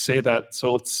heard you say that.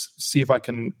 So let's see if I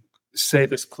can say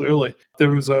this clearly.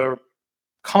 There was a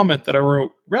comment that I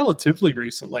wrote relatively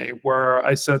recently where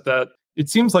I said that it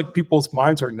seems like people's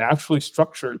minds are naturally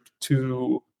structured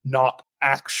to not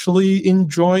actually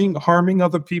enjoying harming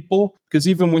other people, because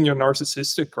even when you're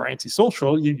narcissistic or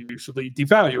antisocial, you usually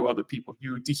devalue other people,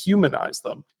 you dehumanize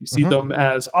them, you see them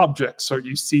as objects, or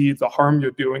you see the harm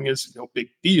you're doing as no big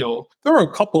deal. There are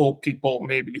a couple people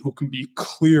maybe who can be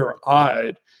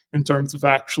clear-eyed in terms of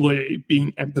actually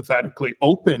being empathetically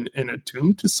open and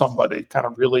attuned to somebody, kind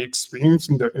of really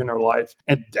experiencing their inner life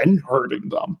and then hurting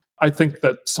them. I think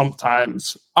that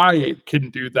sometimes I can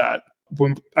do that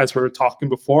when, as we were talking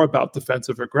before about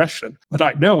defensive aggression. But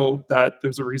I know that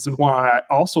there's a reason why I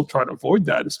also try to avoid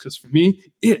that, is because for me,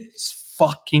 it's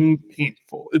fucking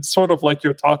painful. It's sort of like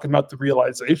you're talking about the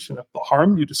realization of the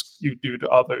harm you do to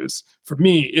others. For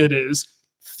me, it is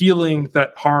feeling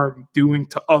that harm doing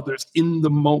to others in the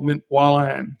moment while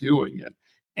I am doing it.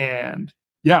 And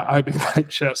yeah, I mean, I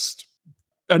just,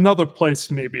 another place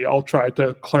maybe I'll try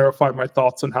to clarify my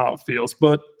thoughts on how it feels,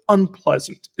 but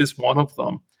unpleasant is one of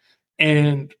them.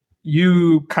 And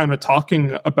you kind of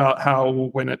talking about how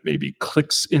when it maybe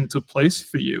clicks into place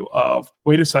for you of,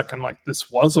 wait a second, like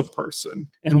this was a person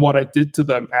and what I did to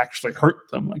them actually hurt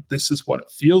them. Like this is what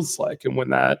it feels like. And when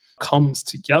that comes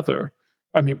together,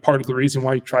 I mean, part of the reason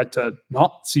why you tried to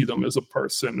not see them as a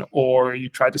person, or you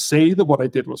tried to say that what I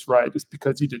did was right, is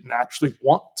because you didn't actually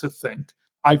want to think,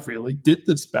 I really did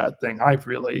this bad thing. I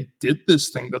really did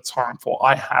this thing that's harmful.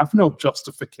 I have no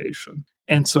justification.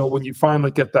 And so when you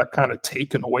finally get that kind of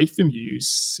taken away from you, you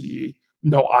see,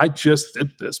 no, I just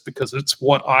did this because it's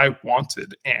what I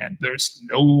wanted. And there's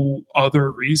no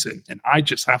other reason. And I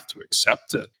just have to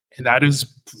accept it. And that is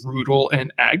brutal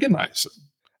and agonizing.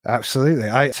 Absolutely.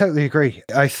 I totally agree.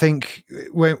 I think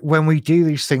when we do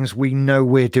these things, we know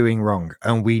we're doing wrong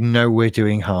and we know we're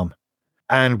doing harm.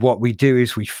 And what we do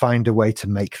is we find a way to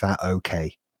make that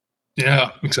okay. Yeah,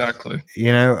 exactly.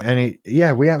 You know, and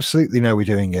we absolutely know we're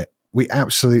doing it. We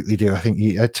absolutely do. I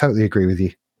think I totally agree with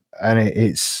you. And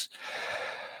it's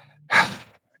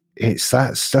it's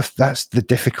that stuff that's the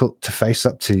difficult to face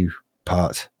up to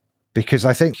part, because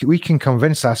I think we can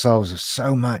convince ourselves of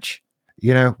so much,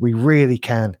 we really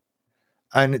can.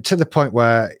 And to the point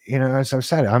where, as I've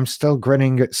said, I'm still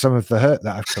grinning at some of the hurt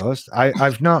that I've caused.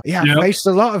 I've not, I've faced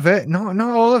a lot of it, not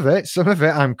all of it. Some of it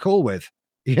I'm cool with,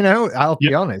 I'll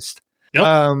be honest.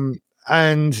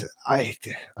 And I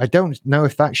don't know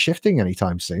if that's shifting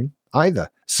anytime soon either.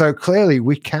 So clearly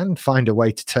we can find a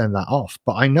way to turn that off,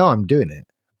 but I know I'm doing it.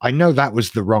 I know that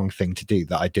was the wrong thing to do,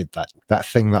 that I did that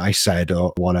thing that I said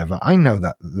or whatever. I know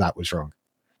that was wrong.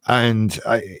 And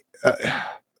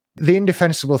the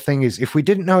indefensible thing is, if we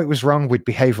didn't know it was wrong, we'd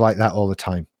behave like that all the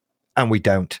time. And we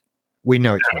don't. We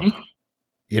know it's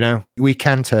wrong. We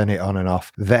can turn it on and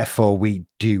off. Therefore, we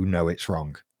do know it's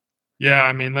wrong. Yeah,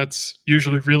 I mean, that's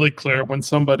usually really clear when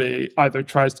somebody either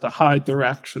tries to hide their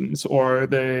actions, or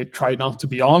they try not to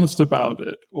be honest about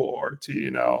it, or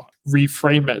to,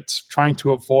 reframe it, trying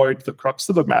to avoid the crux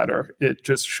of the matter. It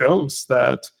just shows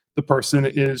that the person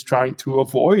is trying to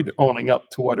avoid owning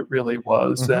up to what it really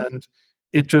was. Mm-hmm. And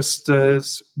it just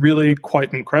is really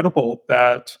quite incredible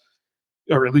that,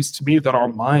 or at least to me, that our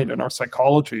mind and our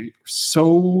psychology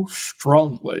so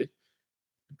strongly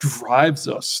drives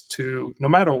us to, no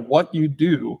matter what you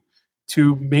do,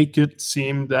 to make it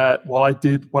seem that, well, I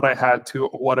did what I had to,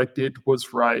 or what I did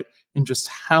was right, and just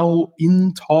how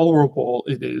intolerable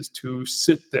it is to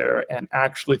sit there and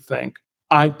actually think,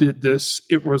 I did this,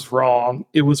 it was wrong,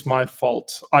 it was my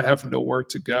fault, I have nowhere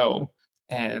to go.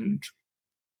 And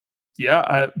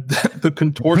the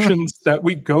contortions that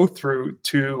we go through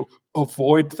to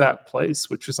avoid that place,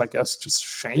 which is, I guess, just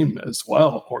shame as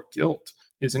well, or guilt,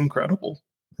 is incredible.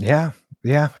 Yeah.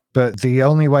 But the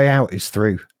only way out is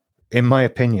through, in my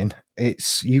opinion.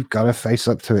 You've got to face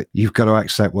up to it. You've got to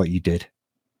accept what you did.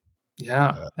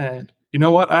 Yeah. And you know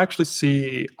what? I actually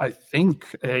see, I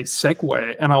think, a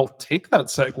segue, and I'll take that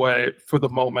segue for the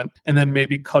moment and then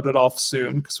maybe cut it off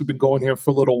soon, because we've been going here for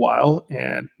a little while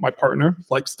and my partner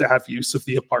likes to have use of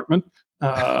the apartment.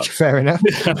 Fair enough.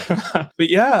 But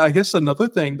yeah, I guess another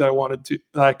thing that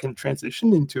I can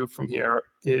transition into from here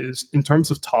is, in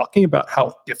terms of talking about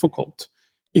how difficult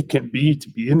it can be to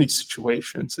be in these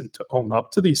situations and to own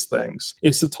up to these things,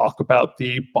 is to talk about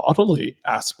the bodily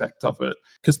aspect of it.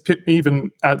 Because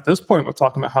even at this point, we're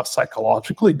talking about how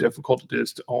psychologically difficult it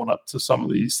is to own up to some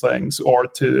of these things, or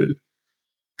to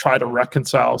try to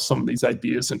reconcile some of these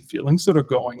ideas and feelings that are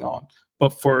going on.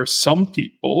 But for some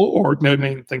people, or maybe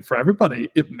anything for everybody,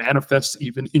 it manifests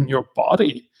even in your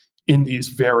body in these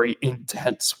very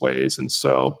intense ways. And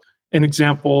so an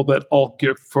example that I'll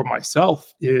give for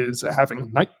myself is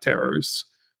having night terrors,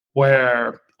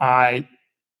 where I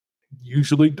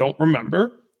usually don't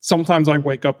remember. Sometimes I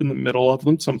wake up in the middle of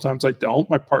them. Sometimes I don't.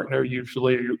 My partner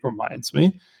usually reminds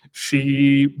me.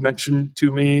 She mentioned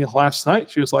to me last night,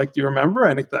 she was like, do you remember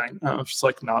anything? I was just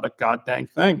like, not a goddamn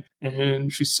thing.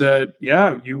 And she said,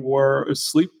 yeah, you were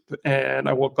asleep. And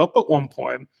I woke up at one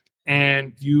point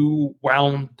and you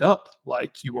wound up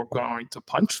like you were going to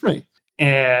punch me.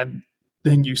 And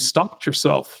then you stopped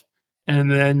yourself. And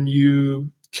then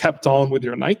you kept on with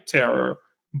your night terror,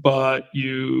 but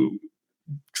you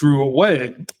drew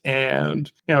away.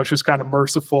 And she was kind of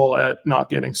merciful at not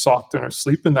getting socked in her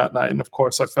sleep in that night. And of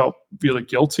course I felt really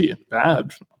guilty and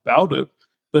bad about it,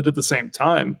 but at the same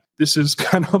time, this is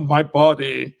kind of my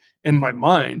body and my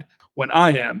mind when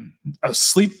I am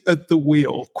asleep at the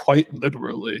wheel, quite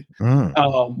literally.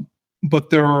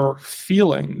 But there are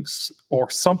feelings or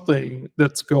something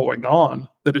that's going on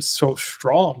that is so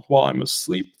strong while I'm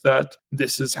asleep that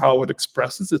this is how it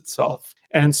expresses itself.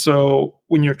 And so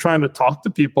when you're trying to talk to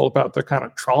people about their kind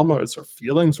of traumas or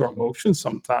feelings or emotions,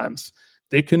 sometimes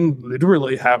they can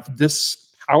literally have this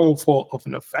powerful of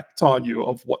an effect on you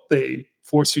of what they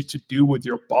force you to do with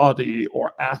your body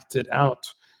or act it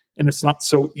out. And it's not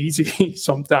so easy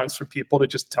sometimes for people to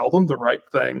just tell them the right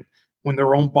thing when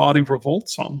their own body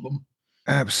revolts on them.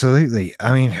 Absolutely.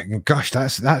 I mean, gosh,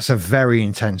 that's a very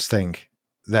intense thing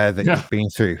there that you've been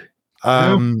through.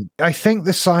 I think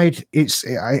the side,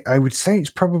 I would say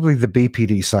it's probably the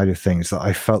BPD side of things that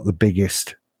I felt the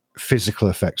biggest physical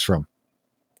effects from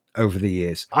over the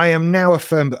years. I am now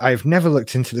I've never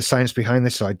looked into the science behind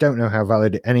this, so I don't know how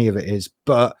valid any of it is,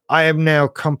 but I am now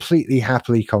completely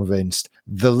happily convinced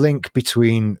the link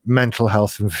between mental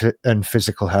health and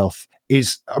physical health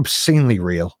is obscenely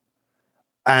real.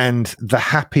 And the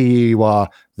happier you are,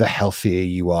 the healthier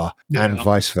you are, and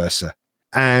vice versa.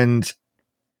 And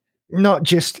not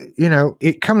just,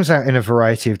 it comes out in a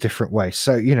variety of different ways.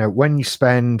 So, when you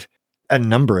spend a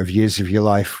number of years of your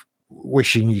life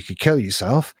wishing you could kill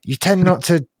yourself, you tend not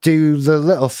to do the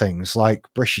little things like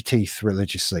brush your teeth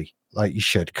religiously like you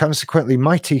should. Consequently,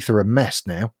 my teeth are a mess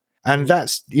now. And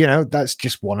that's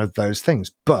just one of those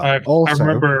things. But I also,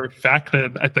 remember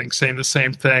Vaknin, I think, saying the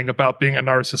same thing about being a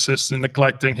narcissist and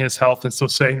neglecting his health, and so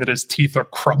saying that his teeth are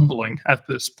crumbling at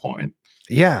this point.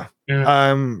 yeah.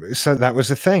 Yeah. So that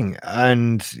was a thing.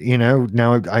 And,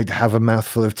 now I have a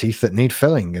mouthful of teeth that need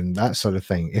filling and that sort of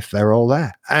thing, if they're all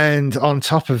there. And on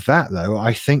top of that, though,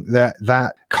 I think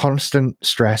that constant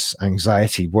stress,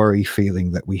 anxiety, worry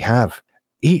feeling that we have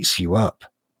eats you up.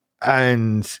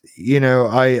 And,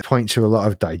 I point to a lot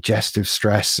of digestive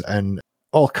stress and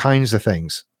all kinds of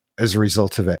things as a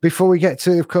result of it. Before we get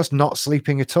to, of course, not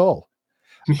sleeping at all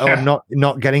or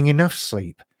not getting enough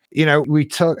sleep. We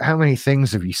talk, how many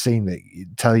things have you seen that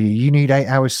tell you need 8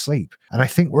 hours sleep? And I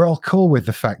think we're all cool with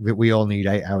the fact that we all need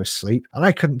 8 hours sleep. And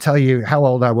I couldn't tell you how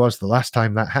old I was the last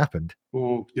time that happened.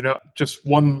 Ooh, just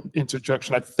one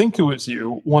interjection. I think it was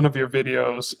one of your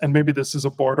videos, and maybe this is a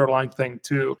borderline thing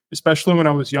too, especially when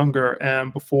I was younger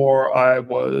and before I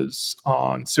was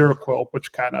on Seroquel,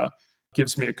 which kind of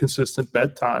gives me a consistent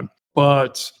bedtime.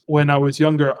 But when I was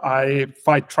younger, if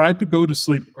I tried to go to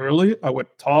sleep early, I would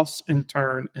toss and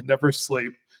turn and never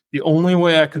sleep. The only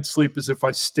way I could sleep is if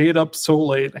I stayed up so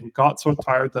late and got so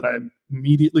tired that I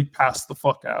immediately passed the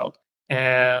fuck out.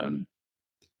 And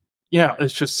yeah,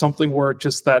 it's just something where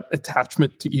just that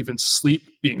attachment to even sleep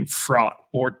being fraught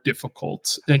or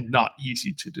difficult and not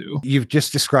easy to do. You've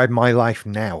just described my life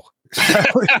now.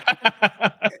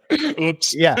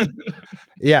 Oops.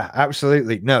 Yeah,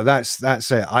 absolutely. No, that's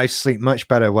it. I sleep much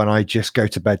better when I just go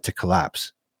to bed to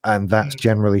collapse. And that's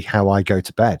generally how I go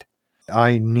to bed.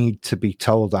 I need to be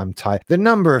told I'm tired. The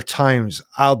number of times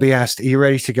I'll be asked, "Are you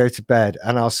ready to go to bed?"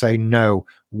 And I'll say no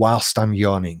whilst I'm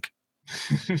yawning.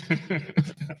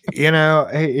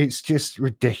 It's just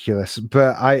ridiculous.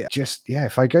 But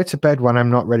if I go to bed when I'm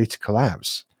not ready to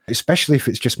collapse, especially if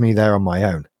it's just me there on my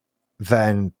own,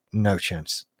 then no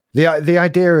chance. The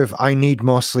idea of I need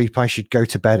more sleep, I should go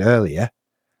to bed earlier,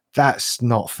 that's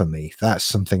not for me. That's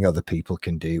something other people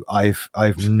can do. I've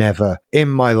never in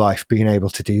my life been able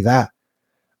to do that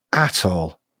at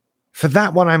all. For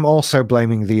that one, I'm also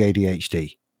blaming the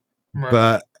ADHD.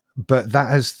 Right. But that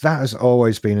has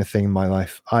always been a thing in my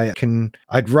life.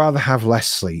 I'd rather have less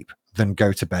sleep than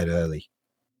go to bed early.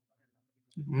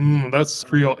 That's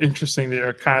real interesting that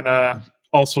you're kind of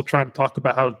also trying to talk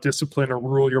about how discipline or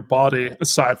rule your body,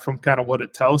 aside from kind of what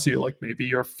it tells you, like maybe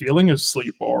you're feeling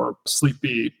asleep or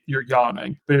sleepy, you're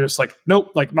yawning, but you're just like, nope,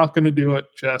 like not going to do it.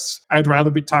 I'd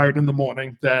rather be tired in the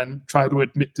morning than try to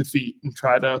admit defeat and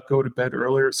try to go to bed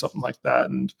early or something like that.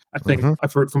 And I think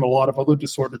I've heard from a lot of other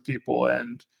disordered people,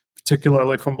 and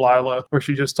particularly from Lila, where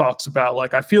she just talks about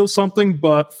like, I feel something,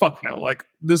 but fuck no, like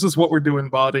this is what we're doing,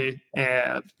 body,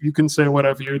 and you can say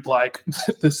whatever you'd like.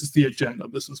 This is the agenda.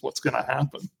 This is what's going to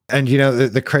happen. And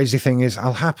the crazy thing is,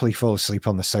 I'll happily fall asleep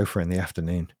on the sofa in the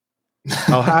afternoon.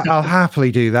 I'll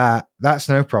happily do that. That's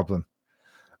no problem.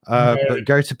 But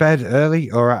go to bed early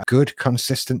or at a good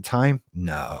consistent time?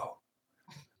 No,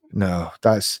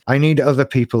 I need other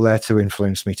people there to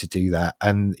influence me to do that.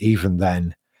 And even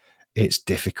then, it's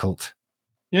difficult.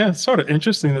 Yeah, it's sort of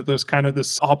interesting that there's kind of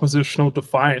this oppositional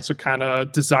defiance or kind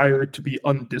of desire to be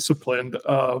undisciplined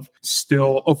of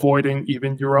still avoiding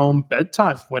even your own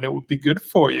bedtime when it would be good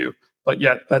for you. But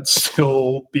yet that's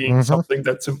still being something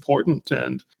that's important.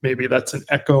 And maybe that's an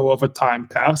echo of a time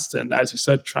past. And as you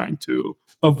said, trying to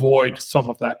avoid some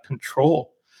of that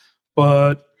control.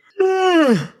 But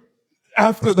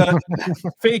after that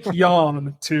fake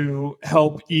yawn to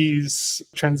help ease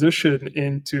transition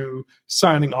into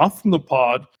signing off from the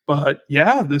pod. But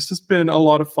yeah, this has been a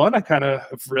lot of fun. I kind of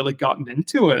have really gotten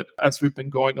into it as we've been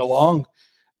going along.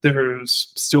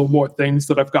 There's still more things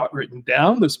that I've got written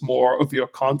down. There's more of your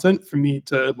content for me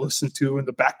to listen to in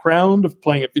the background of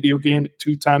playing a video game at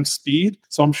 2 times speed.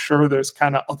 So I'm sure there's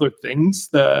kind of other things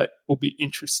that will be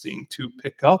interesting to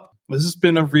pick up. This has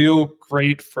been a real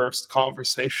great first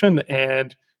conversation,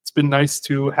 and it's been nice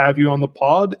to have you on the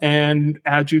pod and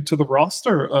add you to the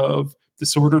roster of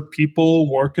disordered people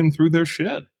working through their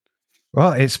shit.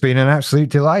 Well, it's been an absolute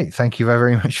delight. Thank you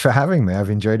very much for having me. I've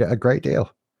enjoyed it a great deal.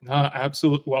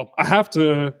 Absolutely. Well, I have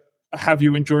to have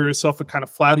you enjoy yourself and kind of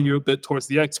flatter you a bit towards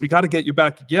the end. We got to get you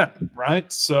back again,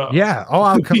 right? So yeah. Oh,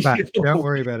 I'll come back. Don't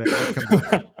worry about it. I'll come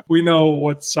back. We know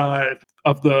what side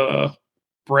of the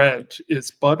bread is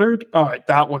buttered. All right,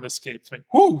 that one escapes me.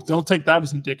 Whoo, don't take that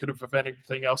as indicative of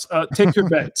anything else. Take your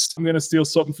bets. I'm going to steal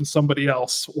something from somebody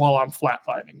else while I'm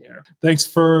flatlining here. Thanks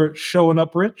for showing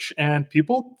up, Rich, and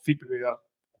people, keep it up.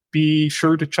 be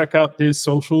sure to check out his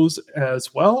socials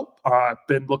as well. I've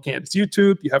been looking at his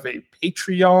YouTube. You have a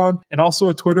Patreon and also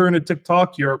a Twitter and a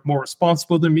TikTok. You're more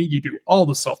responsible than me. You do all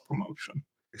the self-promotion.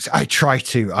 I try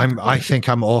to. I think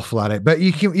I'm awful at it. But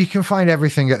you can find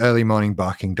everything at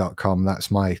earlymorningbarking.com. That's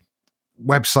my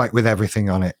website with everything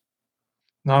on it.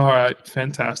 All right.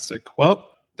 Fantastic. Well,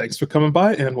 thanks for coming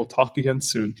by, and we'll talk again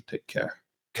soon. Take care.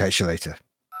 Catch you later.